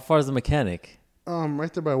puttering. How far is the mechanic?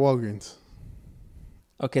 Right there by Walgreens.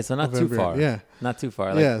 Okay, so not too far. Yeah. Not too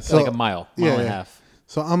far. So, like a mile and a half.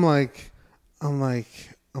 So I'm like,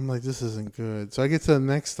 this isn't good. So I get to the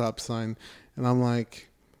next stop sign, and I'm like,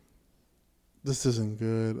 this isn't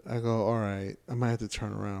good. I go, all right, I might have to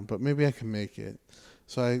turn around, but maybe I can make it.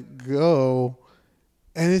 So I go,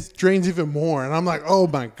 and it drains even more. And I'm like, oh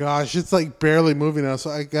my gosh, it's like barely moving now.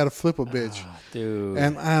 So I got to flip a bitch. Oh, dude.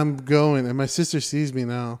 And I'm going, and my sister sees me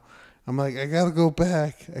now. I'm like, I got to go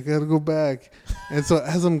back. And so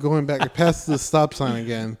as I'm going back, I pass the stop sign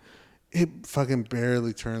again. It fucking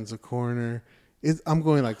barely turns the corner. I'm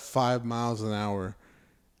going like 5 miles an hour.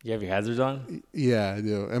 You have your hazards on? Yeah, I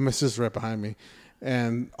do. And my sister's right behind me.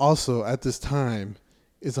 And also, at this time,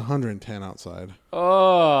 it's 110 outside.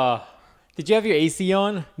 Oh. Did you have your AC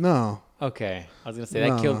on? No. Okay. I was going to say,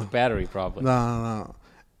 that killed the battery probably. No.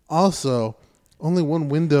 Also, only one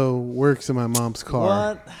window works in my mom's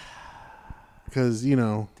car. What? Because, you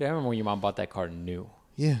know. Dude, I remember when your mom bought that car new.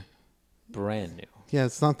 Yeah. Brand new. Yeah,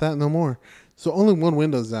 it's not that no more. So only one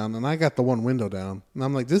window's down, and I got the one window down. And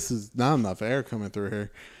I'm like, this is not enough air coming through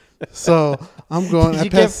here. So I'm going. Did you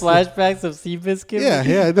get flashbacks of Seabiscuit? Yeah, I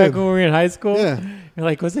did. Back when we were in high school? Yeah. You're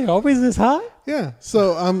like, was it always this hot? Yeah.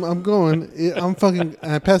 So I'm going. I'm fucking.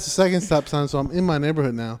 And I passed the second stop sign, so I'm in my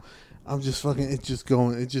neighborhood now. I'm just fucking. It's just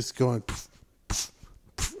going. Poof, poof,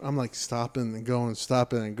 poof. I'm like stopping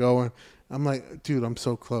and going. I'm like, dude, I'm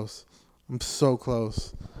so close.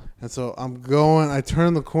 And so I'm going. I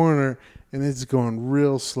turn the corner, and it's going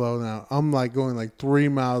real slow now. I'm like going like 3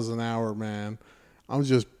 miles an hour, man. I'm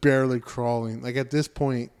just barely crawling. Like at this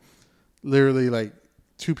point, literally like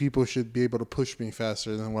 2 people should be able to push me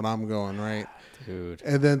faster than what I'm going, right? Dude.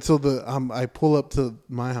 And then so I pull up to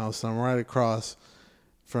my house. I'm right across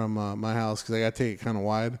from my house because I got to take it kind of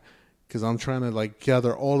wide because I'm trying to like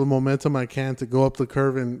gather all the momentum I can to go up the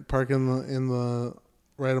curve and park in the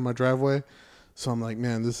right on my driveway. So I'm like,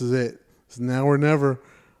 man, this is it. It's now or never.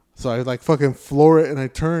 So I like fucking floor it and I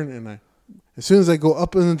turn and as soon as I go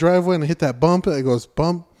up in the driveway and I hit that bump, it goes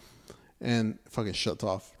bump and it fucking shuts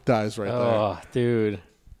off, dies right there. Oh, dude.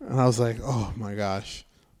 And I was like, oh my gosh.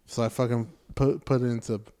 So I fucking put it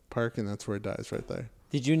into park and that's where it dies right there.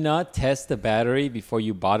 Did you not test the battery before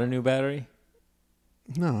you bought a new battery?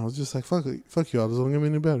 No, I was just like, fuck you all, just don't give me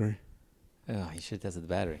a new battery. Oh, you should have tested the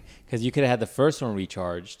battery. Because you could have had the first one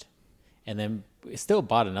recharged and then still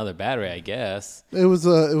bought another battery, I guess. It was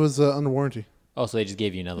under warranty. Oh, so they just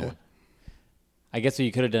gave you another one. I guess what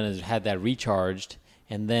you could have done is had that recharged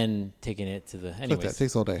and then taken it to the... Anyways. That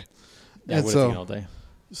takes all day. That would have taken all day.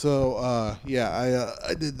 So, yeah,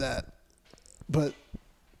 I did that. But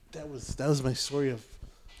that was my story of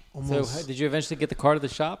almost... So did you eventually get the car to the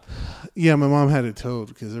shop? Yeah, my mom had it towed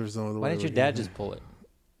because there was no other way. Why didn't your dad just pull it?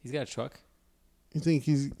 He's got a truck. You think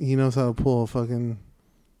he knows how to pull a fucking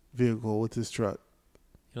vehicle with his truck?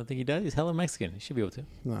 You don't think he does? He's hella Mexican. He should be able to.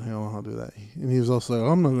 No, he don't know how to do that. And he was also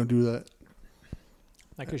like, I'm not going to do that.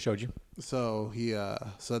 I could have showed you. So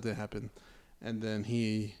so that didn't happen. And then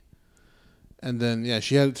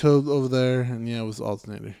she had it towed over there and it was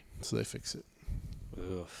alternator. So they fixed it.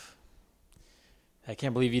 Oof. I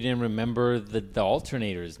can't believe you didn't remember the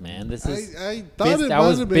alternators, man. This is I thought it that might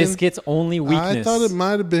was have been Biscuit's only weakness. I thought it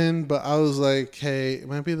might have been, but I was like, hey, it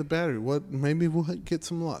might be the battery. What? Maybe we'll get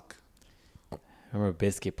some luck. I remember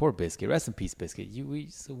Biscuit, poor Biscuit. Rest in peace, Biscuit.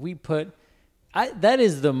 That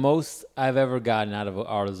is the most I've ever gotten out of an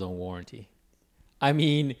AutoZone warranty. I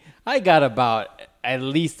mean, I got about at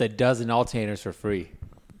least a dozen alternators for free.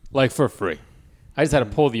 Like for free. I just had to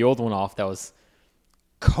pull the old one off that was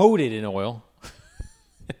coated in oil.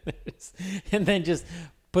 And then just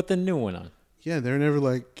put the new one on. Yeah, they're never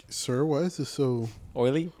like, sir, why is this so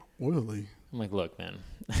oily? I'm like, look, man,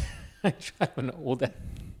 I drive an old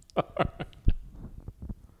car.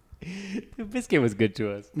 Biscuit was good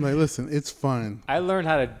to us. I'm like, listen, it's fine. I learned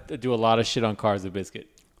how to do a lot of shit on cars with Biscuit.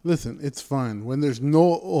 Listen, it's fine. When there's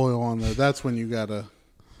no oil on there, that's when you gotta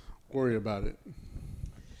worry about it.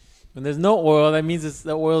 When there's no oil, that means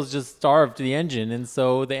the oil's just starved to the engine, and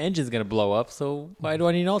so the engine's going to blow up, so why do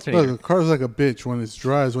I need an alternator? Look, a car's like a bitch. When it's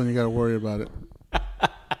dry is when you got to worry about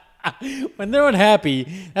it. When they're unhappy,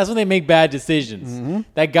 that's when they make bad decisions. Mm-hmm.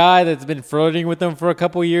 That guy that's been flirting with them for a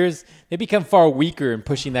couple of years, they become far weaker in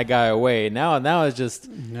pushing that guy away. Now it's just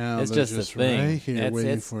a thing. Right here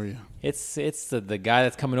waiting for you. It's the guy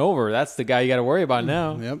that's coming over. That's the guy you got to worry about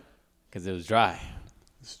now. Yep. Because it was dry.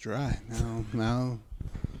 It's dry. Now...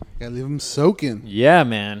 Gotta leave them soaking. Yeah,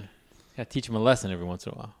 man. Gotta teach them a lesson every once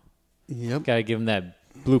in a while. Yep. Gotta give them that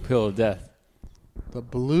blue pill of death. The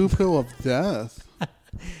blue pill of death?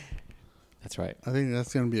 That's right. I think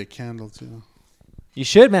that's gonna be a candle, too. You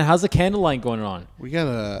should, man. How's the candlelight going on? I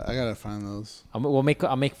gotta find those. I'll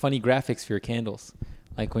make funny graphics for your candles.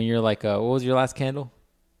 Like when you're like, what was your last candle?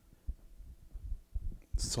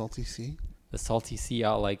 Salty sea? The salty sea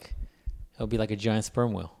out like, it'll be like a giant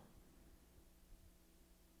sperm whale.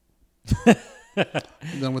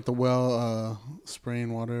 Then with the well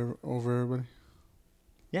spraying water over everybody.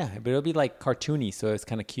 Yeah, but it'll be like cartoony, so it's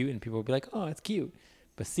kind of cute, and people will be like, "Oh, it's cute,"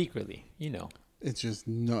 but secretly, it's just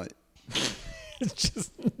nut. It's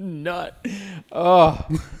just nut. Oh,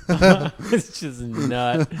 it's just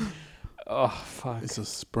nut. Oh, fuck. It's a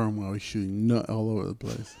sperm whale shooting nut all over the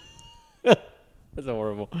place. That's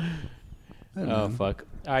horrible. Hey, oh, fuck.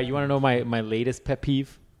 All right, you want to know my latest pet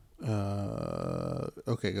peeve?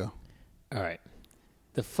 Okay, go. All right.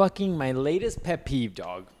 My latest pet peeve,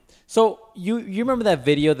 dog. So you remember that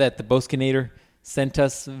video that the Boskinator sent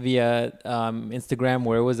us via Instagram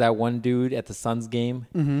where it was that one dude at the Suns game?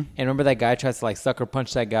 Mm-hmm. And remember that guy tries to like sucker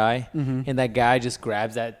punch that guy? Mm-hmm. And that guy just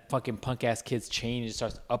grabs that fucking punk ass kid's chain and just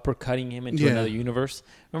starts uppercutting him into another universe.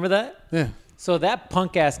 Remember that? Yeah. So that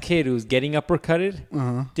punk ass kid who's getting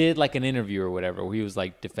uppercutted did like an interview or whatever where he was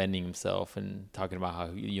like defending himself and talking about how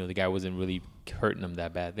the guy wasn't really hurting him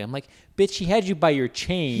that badly. I'm like, bitch, he had you by your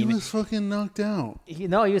chain. He was fucking knocked out. He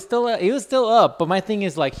was still up. But my thing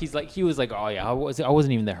is like he was like, oh yeah, I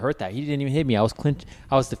wasn't even that hurt that. He didn't even hit me. I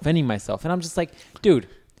was defending myself, and I'm just like, dude.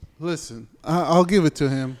 Listen, I'll give it to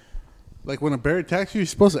him. Like when a bear attacks you, you're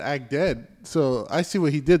supposed to act dead. So I see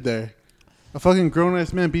what he did there. A fucking grown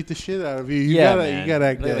ass man beat the shit out of you. You man. gotta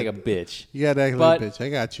act like a bitch. You gotta act like a bitch. I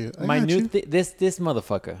got you. This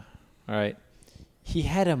motherfucker, all right, he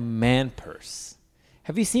had a man purse.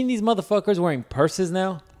 Have you seen these motherfuckers wearing purses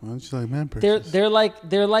now? Why don't you like man purses? They're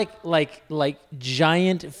like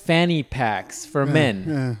giant fanny packs for men.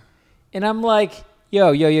 Yeah. And I'm like,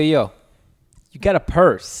 yo, you got a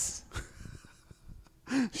purse.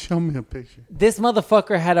 Show me a picture. This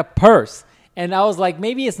motherfucker had a purse. And I was like,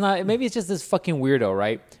 maybe it's just this fucking weirdo,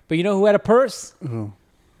 right? But you know who had a purse? Oh.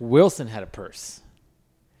 Wilson had a purse.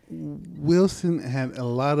 Wilson had a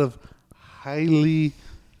lot of highly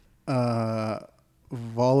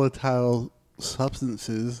volatile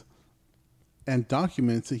substances and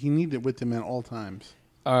documents that he needed with him at all times.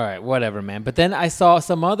 All right, whatever, man. But then I saw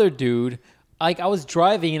some other dude. Like, I was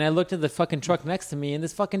driving and I looked at the fucking truck next to me, and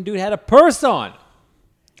this fucking dude had a purse on.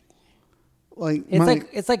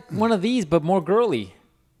 It's like one of these, but more girly.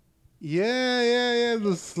 Yeah.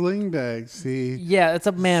 The sling bag. See. Yeah, it's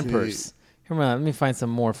a man purse. Come on, let me find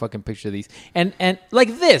some more fucking picture of these. And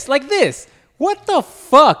like this. What the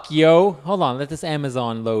fuck, yo? Hold on, let this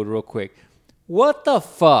Amazon load real quick. What the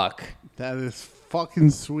fuck? That is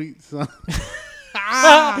fucking sweet, son.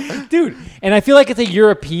 Dude, and I feel like it's a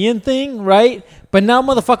European thing, right? But now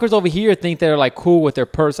motherfuckers over here think they're like cool with their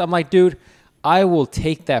purse. I'm like, dude, I will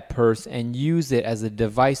take that purse and use it as a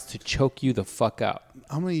device to choke you the fuck out.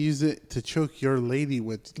 I'm going to use it to choke your lady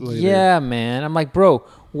with later. Yeah, man. I'm like, bro,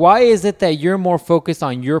 why is it that you're more focused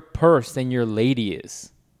on your purse than your lady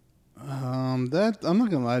is? I'm not going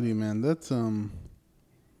to lie to you, man. That's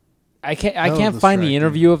I can't find the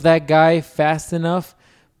interview of that guy fast enough,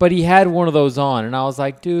 but he had one of those on, and I was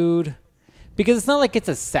like, dude, because it's not like it's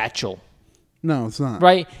a satchel. No, it's not.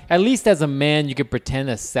 Right? At least as a man, you could pretend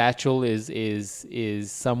a satchel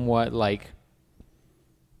is somewhat like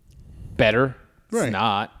better. Right. It's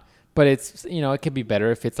not. But it's, it could be better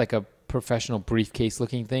if it's like a professional briefcase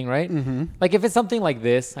looking thing, right? Mm-hmm. Like if it's something like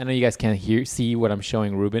this, I know you guys can't see what I'm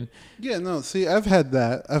showing Ruben. Yeah, no, see, I've had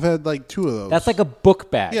that. I've had like 2 of those. That's like a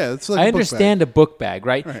book bag. Yeah, it's like I understand a book bag,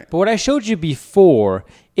 right? Right. But what I showed you before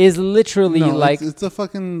is literally it's a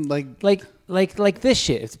fucking like this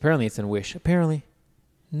shit. Apparently it's in Wish. Apparently.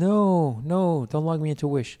 No, don't log me into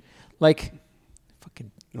Wish. Like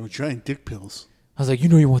fucking no giant dick pills. I was like,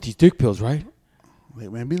 you want these dick pills, right?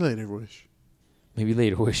 Wait, maybe later, Wish. Maybe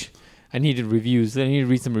later, Wish. I needed reviews. I need to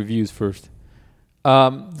read some reviews first.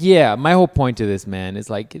 Yeah, my whole point to this, man, is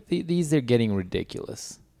like these are getting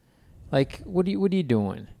ridiculous. Like, what are you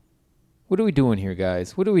doing? What are we doing here,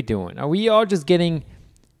 guys? What are we doing? Are we all just getting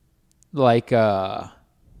like are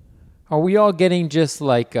we all getting just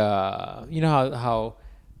like you know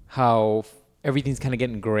how everything's kind of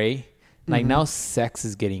getting gray? Like now sex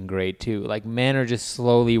is getting gray too. Like men are just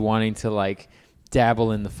slowly wanting to like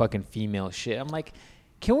dabble in the fucking female shit. I'm like,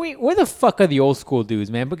 where the fuck are the old school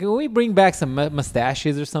dudes, man? But can we bring back some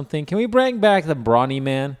mustaches or something? Can we bring back the brawny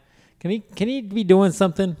man? Can he be doing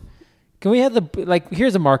something? Can we have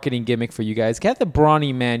here's a marketing gimmick for you guys. Can have the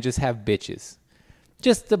brawny man just have bitches?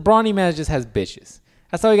 Just the brawny man just has bitches.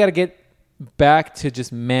 That's how we got to get back to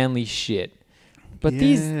just manly shit. But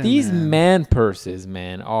these man purses,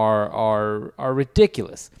 man, are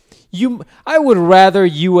ridiculous. I would rather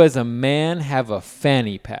you as a man have a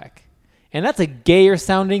fanny pack. And that's a gayer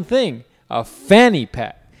sounding thing, a fanny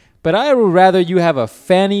pack. But I would rather you have a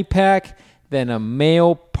fanny pack than a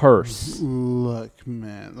male purse. Look,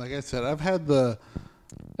 man, like I said, I've had a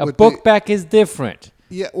book bag is different.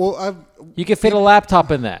 Yeah, well, you can fit a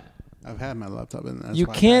laptop in that. I've had my laptop in there. You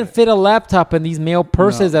can't fit a laptop in these male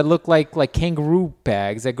purses that look like kangaroo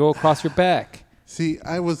bags that go across your back. See,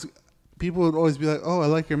 people would always be like, "Oh, I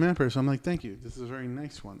like your man purse." I'm like, "Thank you. This is a very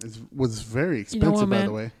nice one." It was very expensive, by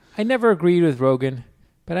the way. I never agreed with Rogan,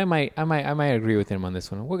 but I might agree with him on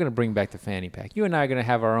this one. We're gonna bring back the fanny pack. You and I are gonna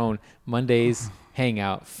have our own Mondays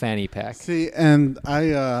hangout fanny pack. See, and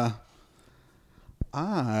I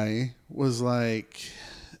was like,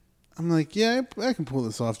 I'm like, yeah, I can pull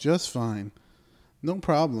this off just fine, no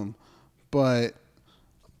problem, but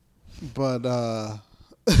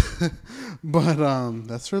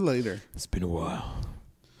that's for later. It's been a while.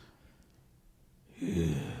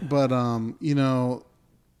 Yeah. But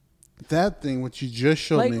that thing which you just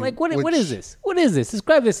showed me. What is this? What is this?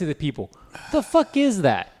 Describe this to the people. What the fuck is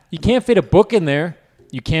that? You can't fit a book in there.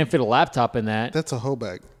 You can't fit a laptop in that. That's a hoe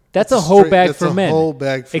bag. That's a whole bag for men. That's a whole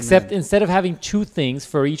bag for Except men. Instead of having 2 things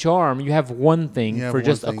for each arm, you have one thing for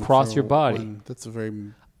just across your body. That's a very...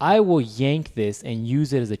 I will yank this and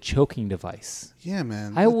use it as a choking device. Yeah,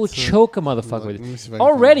 man. I will choke a motherfucker with it.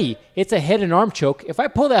 Already, it's a head and arm choke. If I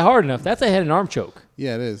pull that hard enough, that's a head and arm choke.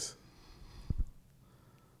 Yeah, it is.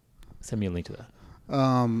 Send me a link to that.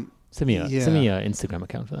 Send me a Instagram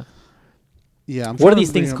account for that. Yeah. What are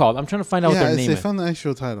these things called? I'm trying to find out what their name they is. found the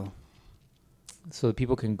actual title. So that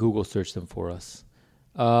people can Google search them for us.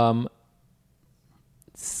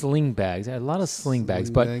 Sling bags. A lot of sling bags,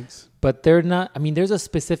 but they're not. I mean, there's a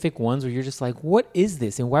specific ones where you're just like, what is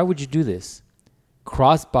this, and why would you do this?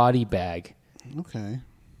 Crossbody bag. Okay.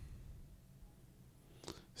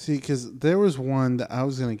 See, because there was one that I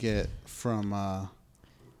was gonna get from.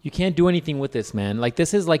 You can't do anything with this, man. Like,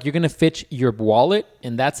 this is like you're gonna fit your wallet,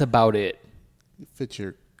 and that's about it. Fit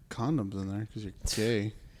your condoms in there because you're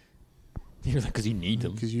gay. You're like, because you need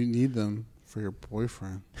them. Because you need them for your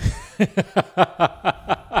boyfriend.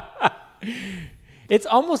 It's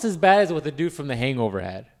almost as bad as what the dude from The Hangover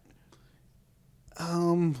had.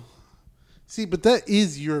 See, but that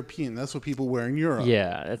is European. That's what people wear in Europe.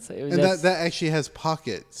 Yeah, that actually has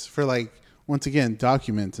pockets for, like, once again,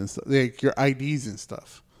 documents and stuff, like your IDs and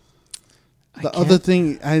stuff. The other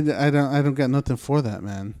thing, I don't got nothing for that,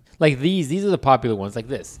 man. Like these are the popular ones, like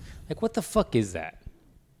this. Like, what the fuck is that?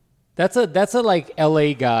 That's a like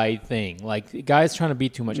LA guy thing. Like, guys trying to be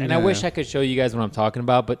too much. And I wish I could show you guys what I'm talking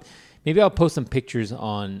about, but maybe I'll post some pictures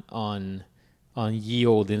on ye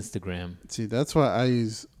old Instagram. See, that's why I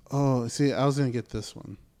use. Oh, see, I was gonna get this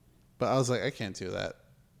one, but I was like, I can't do that.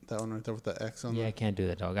 That one right there with the X on. Yeah, there. I can't do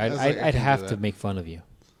that, dog. I'd have to make fun of you.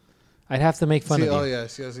 I'd have to make fun of you. Oh yeah,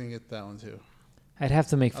 see, I was gonna get that one too. I'd have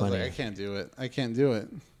to make fun of you. I can't do it. I can't do it.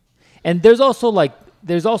 And there's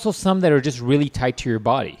also some that are just really tight to your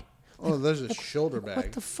body. Oh, there's a shoulder bag.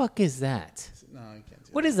 What the fuck is that? No, I can't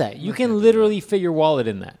do What is that? You can literally fit your wallet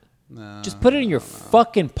in that. No. Just put it in your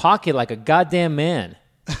fucking pocket like a goddamn man.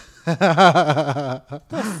 What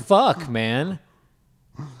the fuck, man?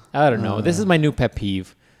 I don't know. This is my new pet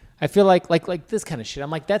peeve. I feel like this kind of shit. I'm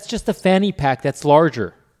like, that's just a fanny pack that's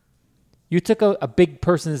larger. You took a big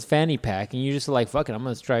person's fanny pack and you just like, fuck it, I'm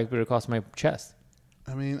gonna strike it across my chest.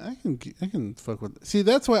 I mean, I can fuck with. See,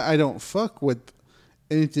 that's why I don't fuck with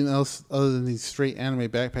anything else other than these straight anime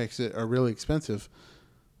backpacks that are really expensive.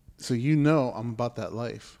 So I'm about that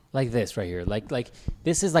life. Like this right here. Like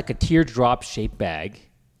this is like a teardrop shaped bag.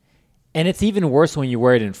 And it's even worse when you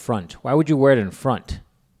wear it in front. Why would you wear it in front?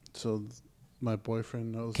 So my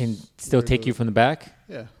boyfriend knows. Can still take you from the back?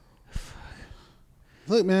 Yeah.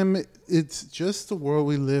 Look, man, it's just the world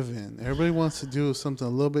we live in. Everybody wants to do something a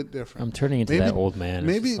little bit different. I'm turning into that old man.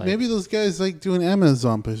 Maybe those guys like doing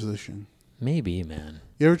Amazon position. Maybe, man.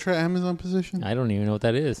 You ever try Amazon position? I don't even know what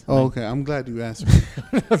that is. Oh, okay. I'm glad you asked me.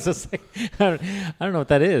 I was just like, I don't know what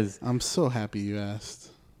that is. I'm so happy you asked.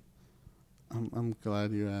 I'm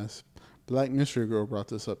glad you asked. Black Mystery Girl brought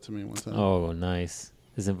this up to me one time. Oh, nice.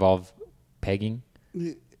 Does it involve pegging?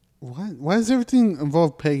 Why does everything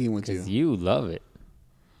involve pegging with you? Because you love it.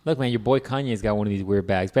 Look, man, your boy Kanye's got one of these weird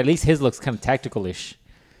bags, but at least his looks kind of tactical-ish.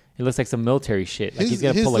 It looks like some military shit. Like he's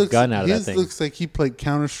going to pull a gun out of that thing. His looks like he played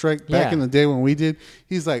Counter-Strike back in the day when we did.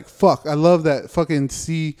 He's like, fuck, I love that fucking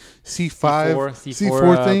C5,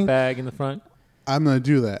 C4 thing. Bag in the front. I'm going to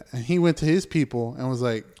do that. And he went to his people and was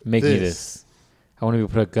like, Make me this. I want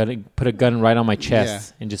to put a gun right on my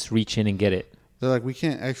chest and just reach in and get it. They're like, we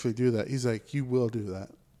can't actually do that. He's like, you will do that.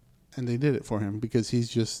 And they did it for him because he's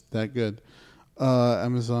just that good.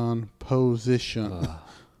 Amazon position.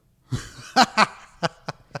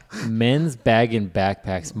 Men's bag and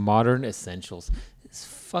backpacks, modern essentials. It's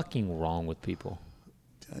fucking wrong with people.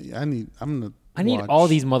 I need all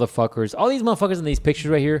these motherfuckers. All these motherfuckers in these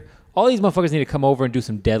pictures right here. All these motherfuckers need to come over and do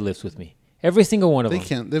some deadlifts with me. Every single one of them. They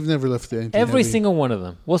can't. They've never lifted anything Every heavy. single one of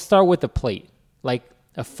them. We'll start with a plate, like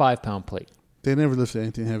a 5-pound plate. They never lifted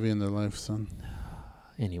anything heavy in their life, son.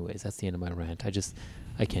 Anyways, that's the end of my rant.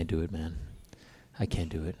 I can't do it, man. I can't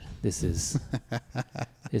do it. This is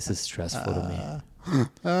stressful to me.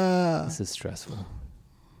 This is stressful.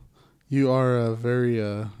 You are a very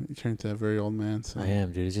you turned to a very old man. So. I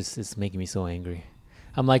am, dude. It's making me so angry.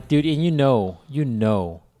 I'm like, dude, and you know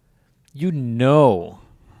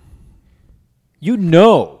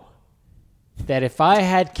that if I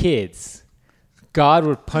had kids, God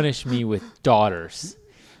would punish me with daughters.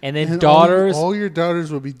 And then daughters... All your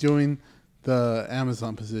daughters will be doing the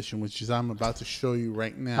Amazon position, which is I'm about to show you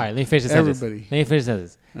right now. All right, let me finish this sentence. Let me finish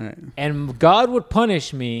this. All right. And God would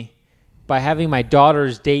punish me by having my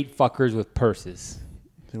daughters date fuckers with purses.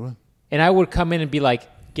 They would. And I would come in and be like,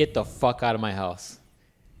 get the fuck out of my house.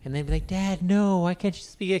 And they'd be like, Dad, no, why can't you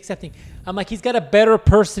just be accepting? I'm like, he's got a better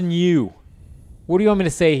purse than you. What do you want me to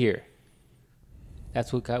say here?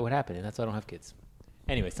 That's what happened, and that's why I don't have kids.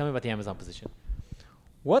 Anyways, tell me about the Amazon position.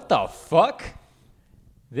 What the fuck?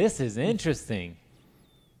 This is interesting.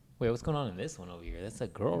 Wait, what's going on in this one over here? That's a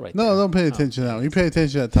girl right No, there. don't pay attention to that one. You pay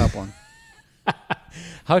attention to that top one.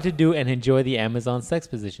 How to do and enjoy the Amazon sex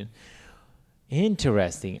position.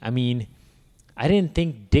 Interesting. I mean, I didn't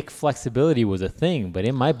think dick flexibility was a thing, but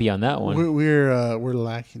it might be on that one. We're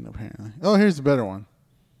lacking apparently. Oh, here's a better one.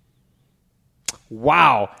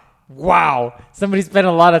 Wow. Somebody spent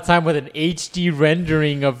a lot of time with an HD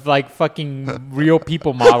rendering of like fucking real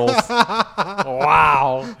people models.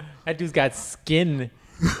 Wow. That dude's got skin.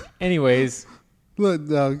 Anyways. Look,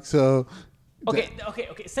 dog. So. Okay.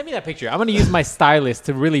 Send me that picture. I'm going to use my stylist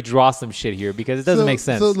to really draw some shit here because it doesn't make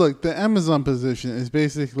sense. So look, the Amazon position is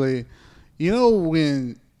basically, you know,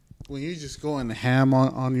 when you just going ham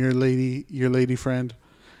on your lady friend,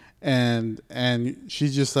 and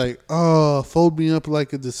she's just like, oh, fold me up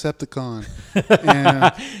like a Decepticon, and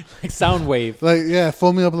like Soundwave. like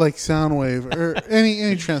fold me up like Soundwave or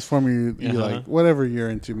any transformer you like, whatever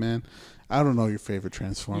you're into, man. I don't know your favorite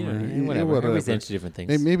transformer. Whatever. Everybody's into different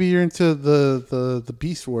things. Maybe you're into the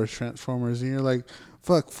Beast Wars transformers, and you're like,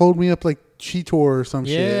 fuck, fold me up like Cheetor or some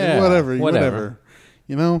shit. Whatever.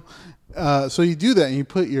 You know. So you do that, and you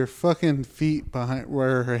put your fucking feet behind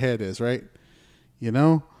where her head is, right? You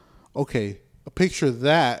know. Okay, a picture of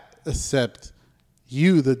that, except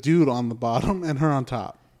you, the dude, on the bottom, and her on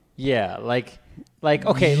top. Yeah, like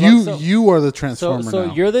okay. You are the transformer. So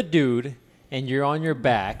now. you're the dude. And you're on your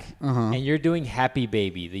back, and you're doing Happy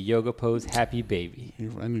Baby, the yoga pose, Happy Baby.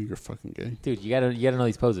 I knew you're fucking gay, dude. You gotta know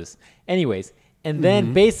these poses. Anyways, and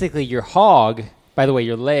then basically your hog. By the way,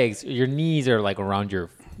 your legs, your knees are like around your,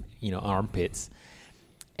 armpits,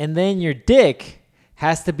 and then your dick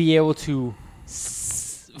has to be able to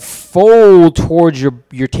fold towards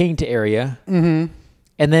your taint area, and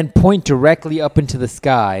then point directly up into the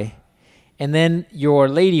sky, and then your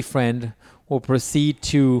lady friend will proceed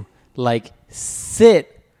to like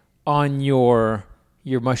sit on your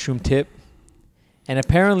mushroom tip and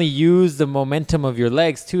apparently use the momentum of your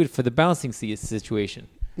legs too for the bouncing situation.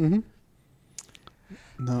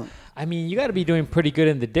 No, I mean, you got to be doing pretty good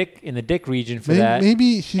in the dick region for that.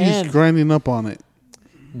 Maybe she's just grinding up on it.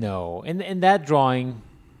 No, in that drawing,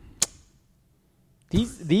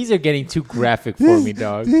 these are getting too graphic for me,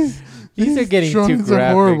 dog. These are getting too graphic.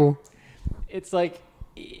 Are horrible. It's like,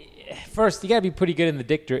 first, you gotta be pretty good in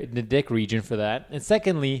the dick region for that, and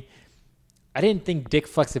secondly, I didn't think dick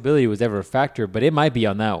flexibility was ever a factor, but it might be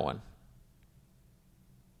on that one.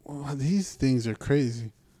 Well, these things are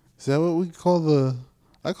crazy. Is that what we call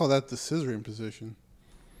I call that the scissoring position.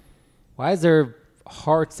 Why is there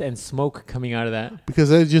hearts and smoke coming out of that? Because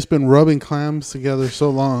they've just been rubbing clams together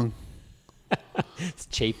so long. It's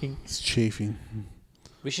chafing.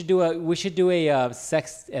 We should do a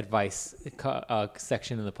sex advice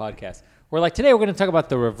section in the podcast. We're like, today we're going to talk about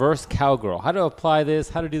the reverse cowgirl. How to apply this,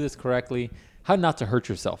 how to do this correctly, how not to hurt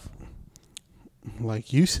yourself.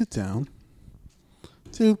 Like, you sit down.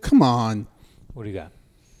 Dude, come on. What do you got?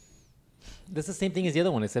 That's the same thing as the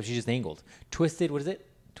other one, except she's just angled. Twisted, what is it?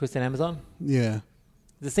 Twisted Amazon? Yeah.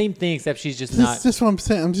 The same thing, except she's just not. That's what I'm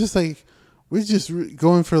saying. I'm just like, we're just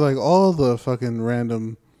going for like all the fucking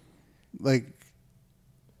random, like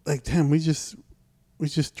damn, we just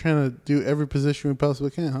trying to do every position we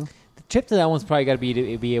possibly can, huh? The tip to that one's probably got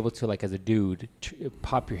to be able to, like, as a dude,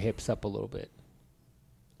 pop your hips up a little bit.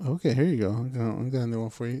 Okay, here you go. I got a new one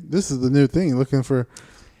for you. This is the new thing. Looking for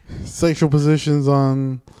sexual positions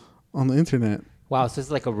on the internet. Wow, so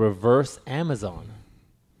it's like a reverse Amazon.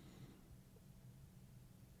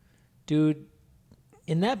 Dude,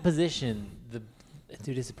 in that position,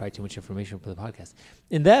 dude, this is probably too much information for the podcast.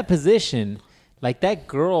 In that position, like, that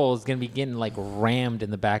girl is gonna be getting like rammed in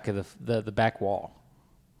the back of the back wall,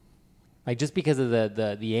 like, just because of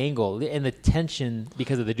the angle and the tension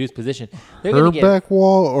because of the dude's position. Her back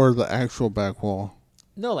wall or the actual back wall?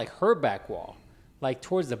 No, like her back wall, like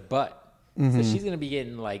towards the butt. So she's gonna be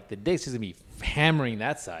getting like the dick. She's gonna be hammering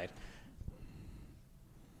that side.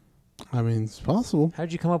 I mean, it's possible. How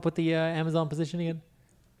did you come up with the Amazon position again?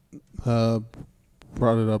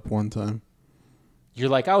 Brought it up one time. You're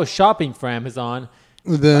like, I was shopping for Amazon.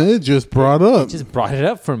 Then it just brought up. It just brought it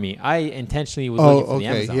up for me. I intentionally was looking for the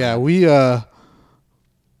Amazon. Yeah,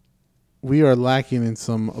 we are lacking in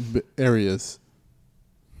some areas.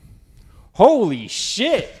 Holy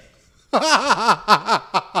shit!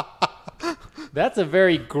 That's a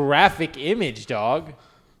very graphic image, dog.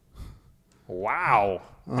 Wow.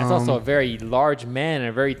 That's also a very large man and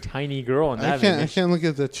a very tiny girl in that image. I can't look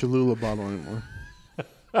at that Cholula bottle anymore.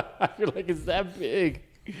 You're like, it's that big.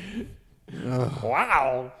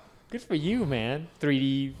 Wow. Good for you, man.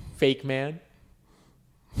 3D fake man.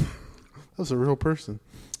 That's a real person.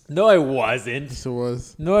 No, it wasn't. Yes, it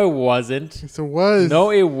was. No, it wasn't. Yes, it was.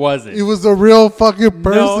 No, it wasn't. It was a real fucking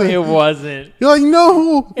person. No, it wasn't. You're like,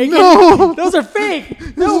 no. Those are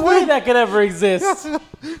fake. No way that could ever exist.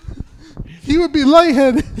 He would be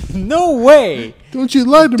lightheaded. No way. Don't you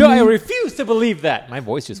lie to me. I refuse to believe that. My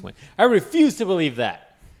voice just went. I refuse to believe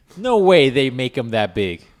that. No way they make him that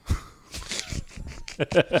big.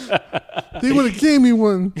 They would have gave me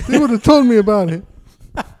one. They would have told me about it.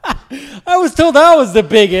 I was told I was the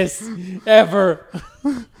biggest ever.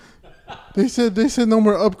 They said no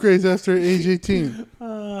more upgrades after age 18.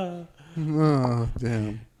 Oh,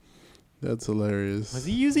 damn. That's hilarious. Was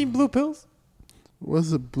he using blue pills?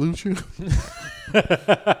 Was it Blue Chew?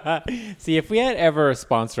 See, if we had ever a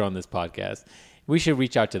sponsor on this podcast, we should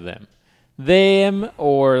reach out to them. Them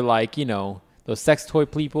or like, those sex toy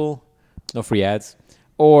people. No free ads.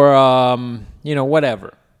 Or,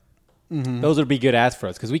 whatever. Mm-hmm. Those would be good ads for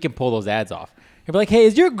us because we can pull those ads off. You'd be like, hey,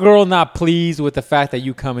 is your girl not pleased with the fact that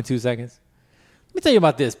you come in 2 seconds? Let me tell you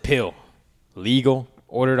about this pill. Legal,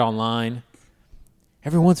 ordered online.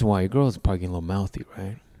 Every once in a while, your girl's probably getting a little mouthy,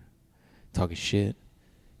 right? Talking shit,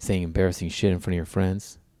 saying embarrassing shit in front of your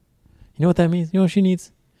friends. You know what that means? You know what she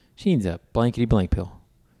needs? She needs a blankety blank pill.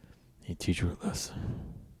 You teach her a lesson.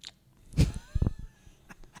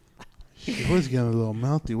 She was getting a little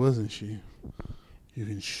mouthy, wasn't she? You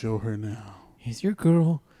can show her now. Is your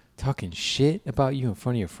girl talking shit about you in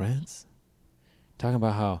front of your friends? Talking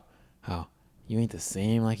about how you ain't the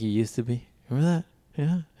same like you used to be? Remember that?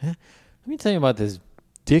 Yeah. Let me tell you about this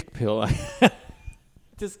dick pill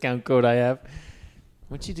discount code I have. I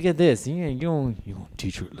want you to get this. You gonna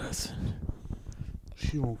teach her a lesson.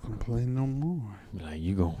 She won't complain no more. Like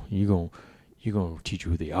you gonna teach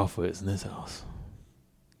her who the alpha is in this house.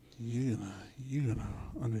 You're gonna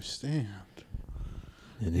understand.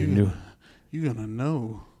 And you're gonna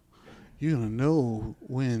know. You're gonna know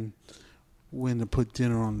when to put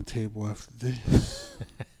dinner on the table after this.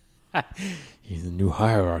 He's the new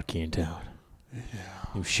hierarchy in town. Yeah.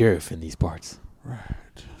 New sheriff in these parts. Right.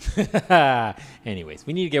 Anyways,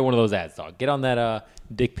 we need to get one of those ads, dog. Get on that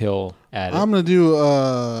dick pill ad. I'm gonna do.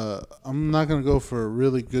 I'm not gonna go for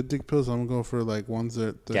really good dick pills. I'm gonna go for like ones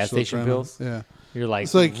that gas station pills. Yeah. You're like,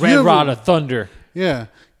 it's like Red Rod of Thunder. Yeah.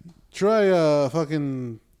 Try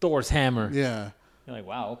fucking Thor's hammer. Yeah. You're like,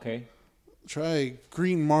 wow, okay. Try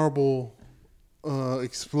green marble,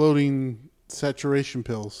 exploding saturation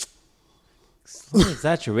pills.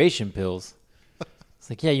 Saturation pills. It's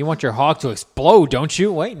like, yeah, you want your hog to explode, don't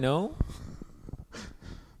you? Wait, no.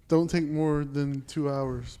 Don't take more than 2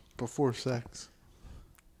 hours before sex.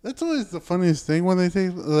 That's always the funniest thing when they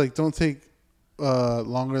take, like, don't take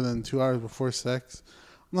longer than 2 hours before sex.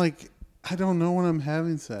 I'm like, I don't know when I'm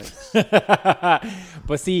having sex.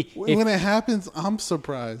 But see, when it happens, I'm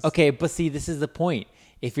surprised. Okay, but see, this is the point.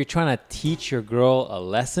 If you're trying to teach your girl a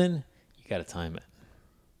lesson, you got to time it.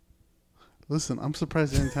 Listen, I'm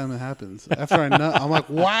surprised anytime it happens. After I nut, I'm like,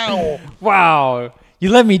 wow. Wow. You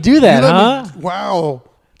let me do that, huh? Wow.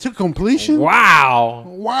 To completion? Wow.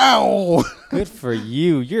 Wow. Good for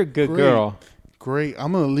you. You're a good girl. Great.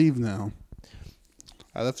 I'm going to leave now.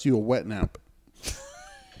 I left you a wet nap.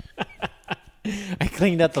 I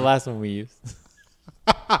cleaned up the last one we used.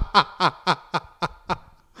 I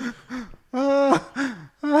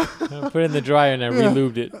put it in the dryer and I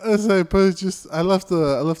relubed it. I left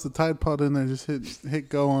the Tide Pod in there. Just hit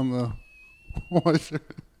go on the washer.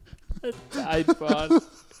 Tide Pod.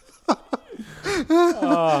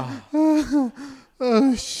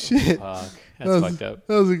 Oh shit! Fuck. That's fucked up.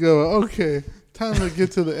 That was a good one. Okay, time to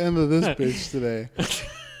get to the end of this bitch today.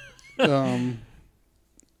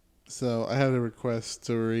 So I had a request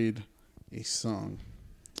to read a song.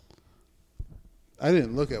 I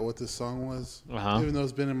didn't look at what this song was, even though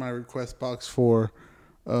it's been in my request box for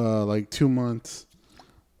like 2 months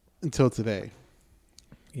until today.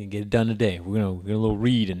 You can get it done today. We're gonna get a little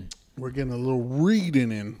reading. We're getting a little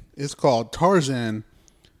reading in. It's called Tarzan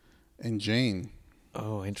and Jane.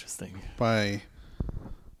 Oh, interesting. By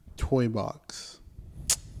Toy Box.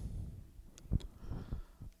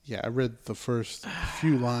 Yeah, I read the first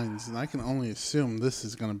few lines, and I can only assume this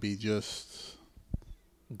is going to be just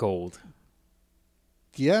gold.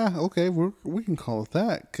 Yeah, okay, we can call it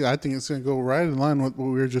that. 'Cause I think it's going to go right in line with what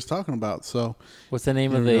we were just talking about. So, what's the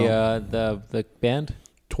name of the band?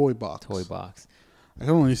 Toy Box. Toy Box. I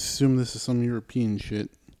can only assume this is some European shit.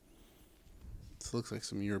 This looks like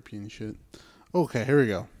some European shit. Okay, here we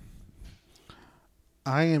go.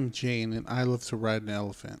 I am Jane, and I love to ride an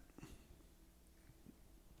elephant.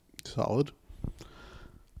 Solid.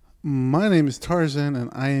 My name is Tarzan, and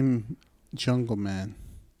I am Jungle Man.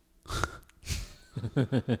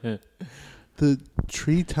 The The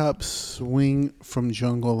treetops swing from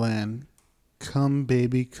Jungle Land. Come,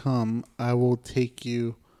 baby, come. I will take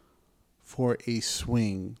you for a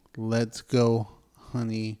swing. Let's go,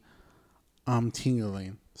 honey. I'm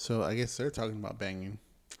tingling. So I guess they're talking about banging.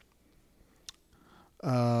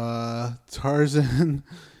 Tarzan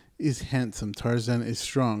is handsome. Tarzan is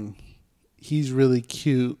strong. He's really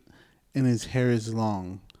cute and his hair is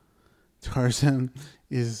long. Tarzan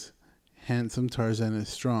is handsome. Tarzan is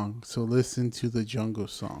strong. So listen to the jungle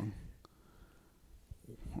song.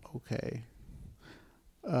 Okay.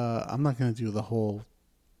 I'm not gonna do the whole.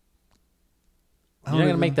 You're not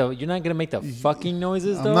gonna make the fucking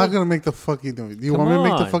noises though. I'm not gonna make the fucking noise. Do you Come want me to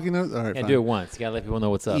make the on. fucking noise? All right, Yeah, fine. do it once. You gotta let people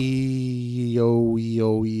know what's up. Yo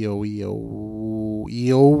yo yo yo yo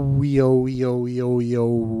yo yo yo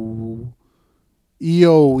yo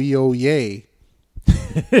yo yo yay.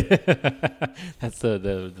 That's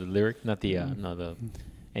the lyric, not the no the.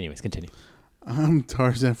 Anyways, continue. I'm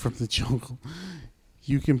Tarzan from the jungle.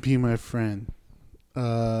 You can be my friend.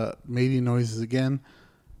 Mating noises again.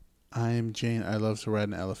 I am Jane. I love to ride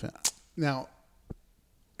an elephant. Now,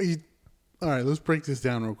 all right, let's break this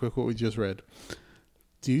down real quick, what we just read.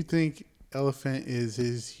 Do you think elephant is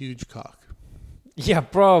his huge cock? Yeah,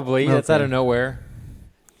 probably. Okay. That's out of nowhere.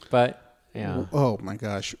 But yeah, Oh my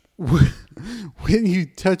gosh. When you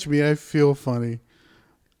touch me, I feel funny.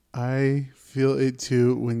 I feel it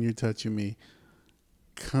too when you're touching me.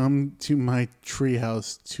 Come to my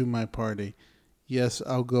treehouse, to my party. Yes,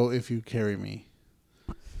 I'll go if you carry me.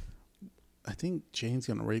 I think Jane's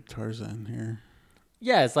gonna rape Tarzan here.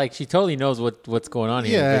 yeah. It's like she totally knows what's going on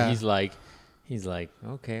here. Yeah. But he's like,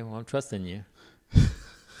 okay, well, I'm trusting you.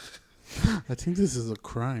 I think this is a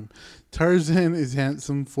crime. Tarzan is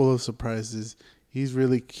handsome, full of surprises. He's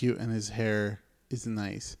really cute and his hair is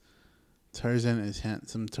nice. Tarzan is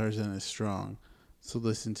handsome. Tarzan is strong. So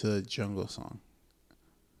listen to the jungle song.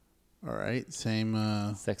 All right, same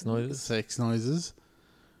Sex noises. sex noises.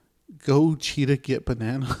 Go cheetah get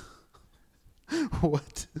banana.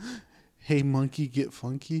 What? Hey monkey get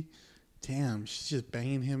funky. Damn, she's just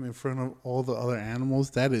banging him in front of all the other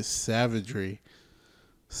animals. That is savagery.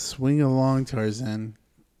 Swing along, Tarzan.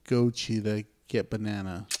 Go cheetah get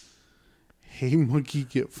banana. Hey monkey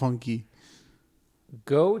get funky.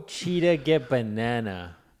 Go cheetah get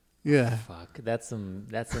banana. Yeah. Fuck, that's some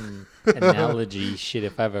analogy shit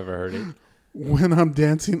if I've ever heard it. When I'm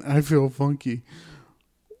dancing, I feel funky.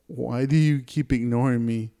 Why do you keep ignoring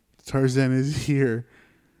me? Tarzan is here.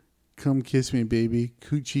 Come kiss me, baby.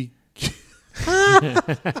 Coochie.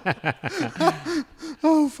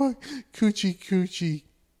 Oh, fuck. Coochie, coochie.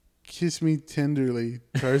 Kiss me tenderly.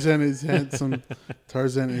 Tarzan is handsome.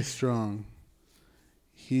 Tarzan is strong.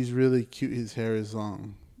 He's really cute. His hair is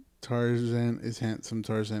long. Tarzan is handsome.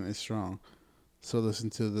 Tarzan is strong. So listen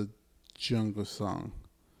to the jungle song.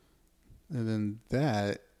 And then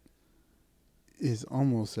that is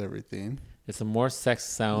almost everything. There's some more sex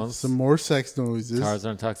sounds. Some more sex noises.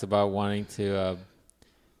 Tarzan talks about wanting to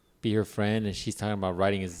be her friend, and she's talking about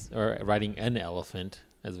riding an elephant,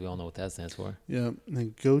 as we all know what that stands for. Yeah. And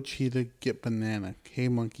then go cheetah, get banana. Hey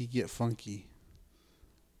monkey, get funky.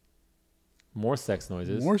 More sex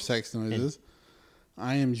noises. More sex noises.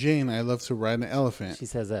 I am Jane. I love to ride an elephant. She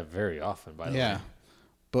says that very often, by the way. Yeah.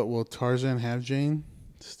 But will Tarzan have Jane?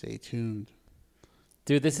 Stay tuned.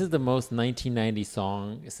 Dude, this is the most 1990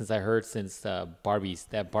 song since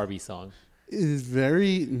that Barbie song. It is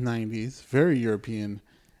very 90s, very European.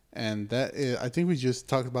 And that is, I think we just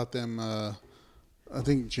talked about them. I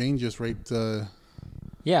think Jane just raped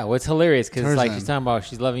Yeah, what's hilarious because like Tarzan. she's talking about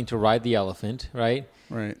she's loving to ride the elephant, right?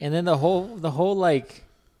 right. And then the whole like,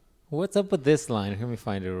 what's up with this line? Let me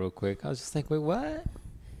find it real quick. I was just like, wait, what?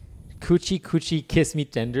 Coochie coochie kiss me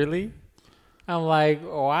tenderly. I'm like,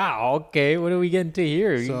 wow, okay, what are we getting to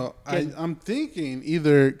here? So I'm thinking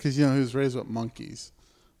either because he was raised with monkeys,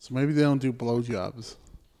 so maybe they don't do blowjobs.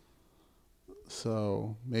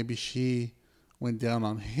 So maybe she went down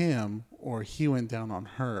on him, or he went down on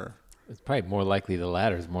her, It's probably more likely the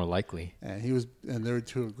latter is more likely. and they were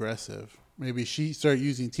too aggressive. Maybe she started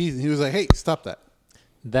using teeth, and he was like, "Hey, stop that."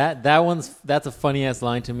 That's a funny ass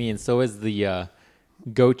line to me, and so is the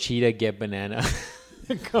go cheetah get banana.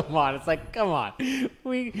 Come on, it's like come on,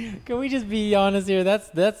 can we just be honest here?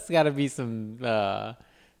 That's got to be some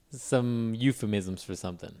euphemisms for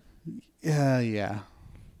something. Yeah.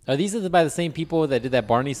 Are these by the same people that did that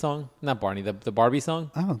Barney song? Not Barney, the Barbie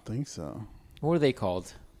song. I don't think so. What are they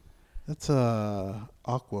called? That's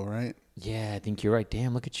Aqua, right? Yeah, I think you're right.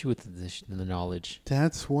 Damn, look at you with the knowledge.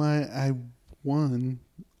 That's why I won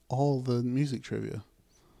all the music trivia.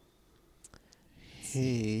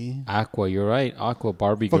 Hey. Aqua, you're right. Aqua,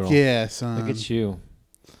 Barbie girl. Fuck yeah, son. Look at you.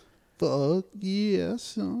 Fuck yeah,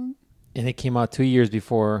 son. And it came out 2 years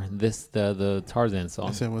before this, the Tarzan I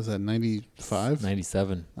song. said, was that 95?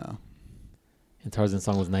 97. Oh. And Tarzan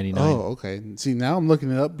song was 99. Oh, okay. See, now I'm looking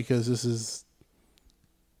it up because this is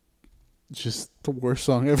just the worst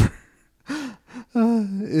song ever.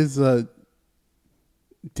 Is a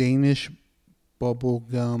Danish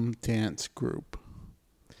bubblegum dance group.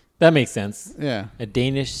 That makes sense. Yeah. A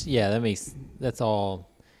Danish, that's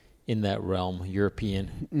all in that realm,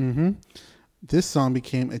 European. Mm-hmm. This song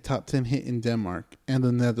became a top 10 hit in Denmark and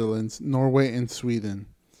the Netherlands, Norway, and Sweden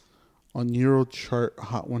on Eurochart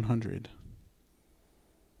Hot 100.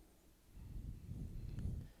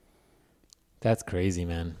 That's crazy,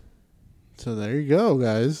 man. So there you go,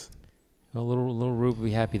 guys. A little Rube will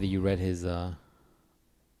be happy that you read his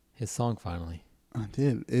song finally. I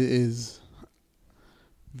did. It is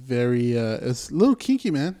very it's a little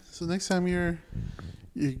kinky, man. So next time you're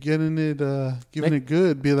getting it giving it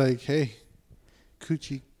good, be like, hey,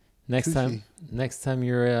 coochie. Next coochie. time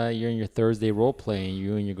you're in your Thursday role play and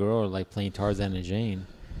you and your girl are like playing Tarzan and Jane.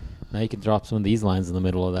 Now you can drop some of these lines in the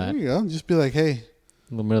middle of that. There you go. Just be like, hey,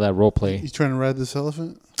 In the middle of that role play. you trying to ride this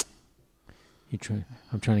elephant?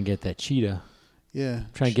 I'm trying to get that cheetah. Yeah. I'm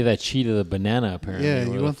trying to get that cheetah the banana, apparently. Yeah,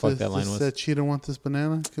 Whatever you the want fuck this, that line was. that cheetah want this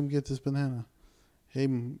banana? Come get this banana. Hey,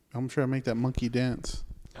 I'm trying to make that monkey dance.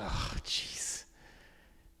 Oh, jeez.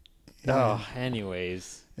 Yeah. Oh,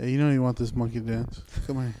 anyways. Yeah, you know you want this monkey dance.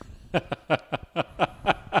 Come here.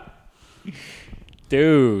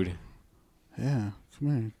 Dude. Yeah, come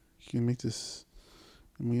here. You can make this.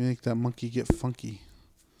 Let me make that monkey get funky.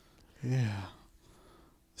 Yeah.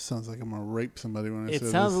 Sounds like I'm gonna rape somebody when I say It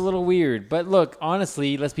this. sounds a little weird, but look,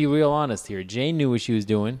 honestly, let's be real honest here. Jane knew what she was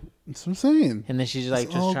doing, That's what I'm saying. and then she's like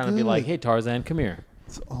It's just all trying to be like, good. "Hey, Tarzan, come here."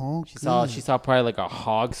 It's all She good. saw probably like a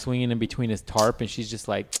hog swinging in between his tarp, and she's just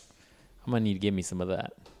like, "I'm gonna need to give me some of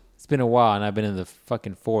that." It's been a while, and I've been in the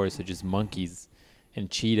fucking forest with just monkeys and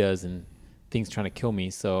cheetahs and things trying to kill me.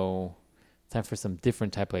 So, time for some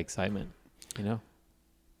different type of excitement. You know?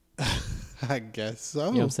 I guess so. You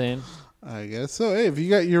know what I'm saying? I guess so. Hey, if you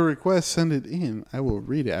got your request, send it in. I will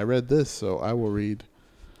read it. I read this, so I will read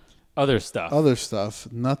Other stuff. other stuff.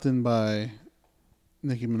 Nothing by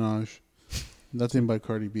Nicki Minaj. Nothing by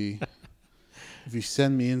Cardi B. If you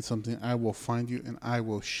send me in something, I will find you and I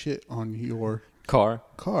will shit on your Car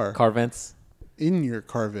vents. in your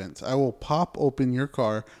car vents. I will pop open your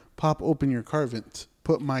car vents,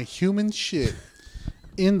 put my human shit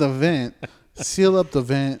in the vent, seal up the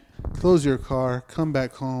vent, close your car, come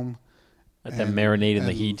back home. Let them marinate in the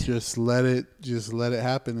and heat. Just let it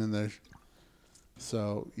happen in there.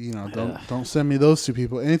 So, don't send me those two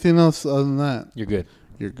people. Anything else other than that, You're good.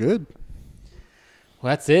 you're good. Well,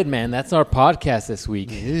 that's it, man. That's our podcast this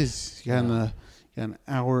week. It is. You got an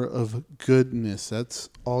hour of goodness. That's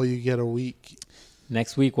all you get a week.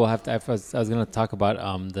 Next week we'll have to. I was going to talk about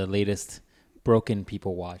the latest Broken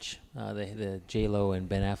People watch, the J-Lo and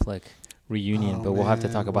Ben Affleck reunion, but we'll have to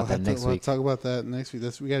talk about that next week. We'll talk about that next week.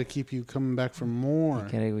 We got to keep you coming back for more.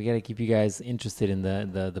 We got to keep you guys interested in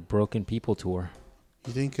the Broken People tour.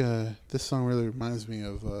 You think this song really reminds me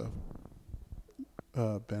of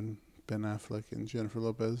Ben Affleck and Jennifer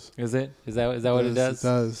Lopez? Is it? Is that what it does? It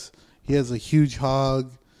does. He has a huge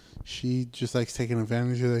hog. She just likes taking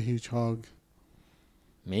advantage of that huge hog.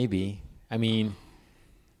 Maybe. I mean,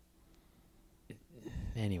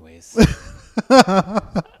 anyways. I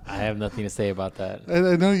have nothing to say about that.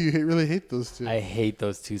 I know you really hate those two. I hate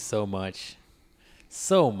those two so much.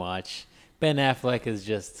 So much. Ben Affleck is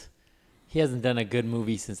just, he hasn't done a good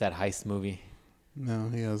movie since that heist movie. No,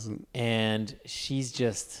 he hasn't. And she's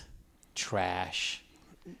just trash.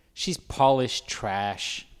 She's polished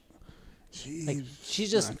trash.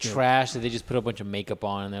 She's just trash that they just put a bunch of makeup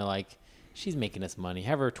on and they're like, she's making us money.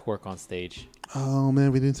 Have her twerk on stage. Oh,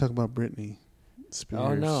 man, we didn't talk about Britney Spears.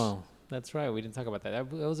 Oh, no. That's right. We didn't talk about that.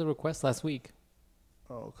 That was a request last week.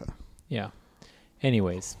 Oh, okay. Yeah.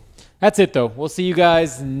 Anyways, that's it, though. We'll see you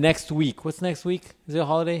guys next week. What's next week? Is it a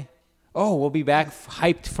holiday? Oh, we'll be back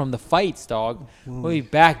hyped from the fights, dog. We'll be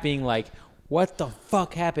back being like, what the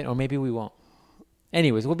fuck happened? Or maybe we won't.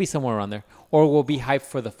 Anyways, we'll be somewhere around there. Or we'll be hyped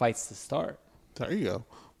for the fights to start. There you go.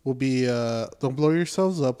 We'll be, don't blow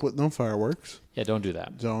yourselves up with no fireworks. Yeah, don't do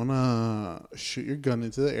that. Don't shoot your gun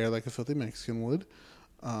into the air like a filthy Mexican would.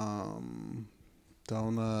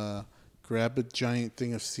 Don't grab a giant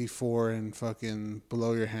thing of C4 and fucking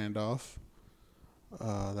blow your hand off.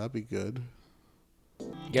 That'd be good.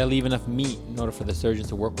 You gotta leave enough meat in order for the surgeons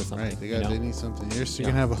to work with something. Right, they need something. You're still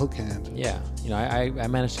Yeah. gonna have a hook hand. Yeah, I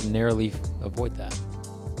managed to narrowly avoid that.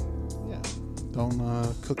 Yeah.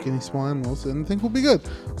 Don't cook any small animals, and I think we'll be good.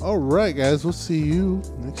 All right, guys. We'll see you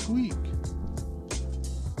next week.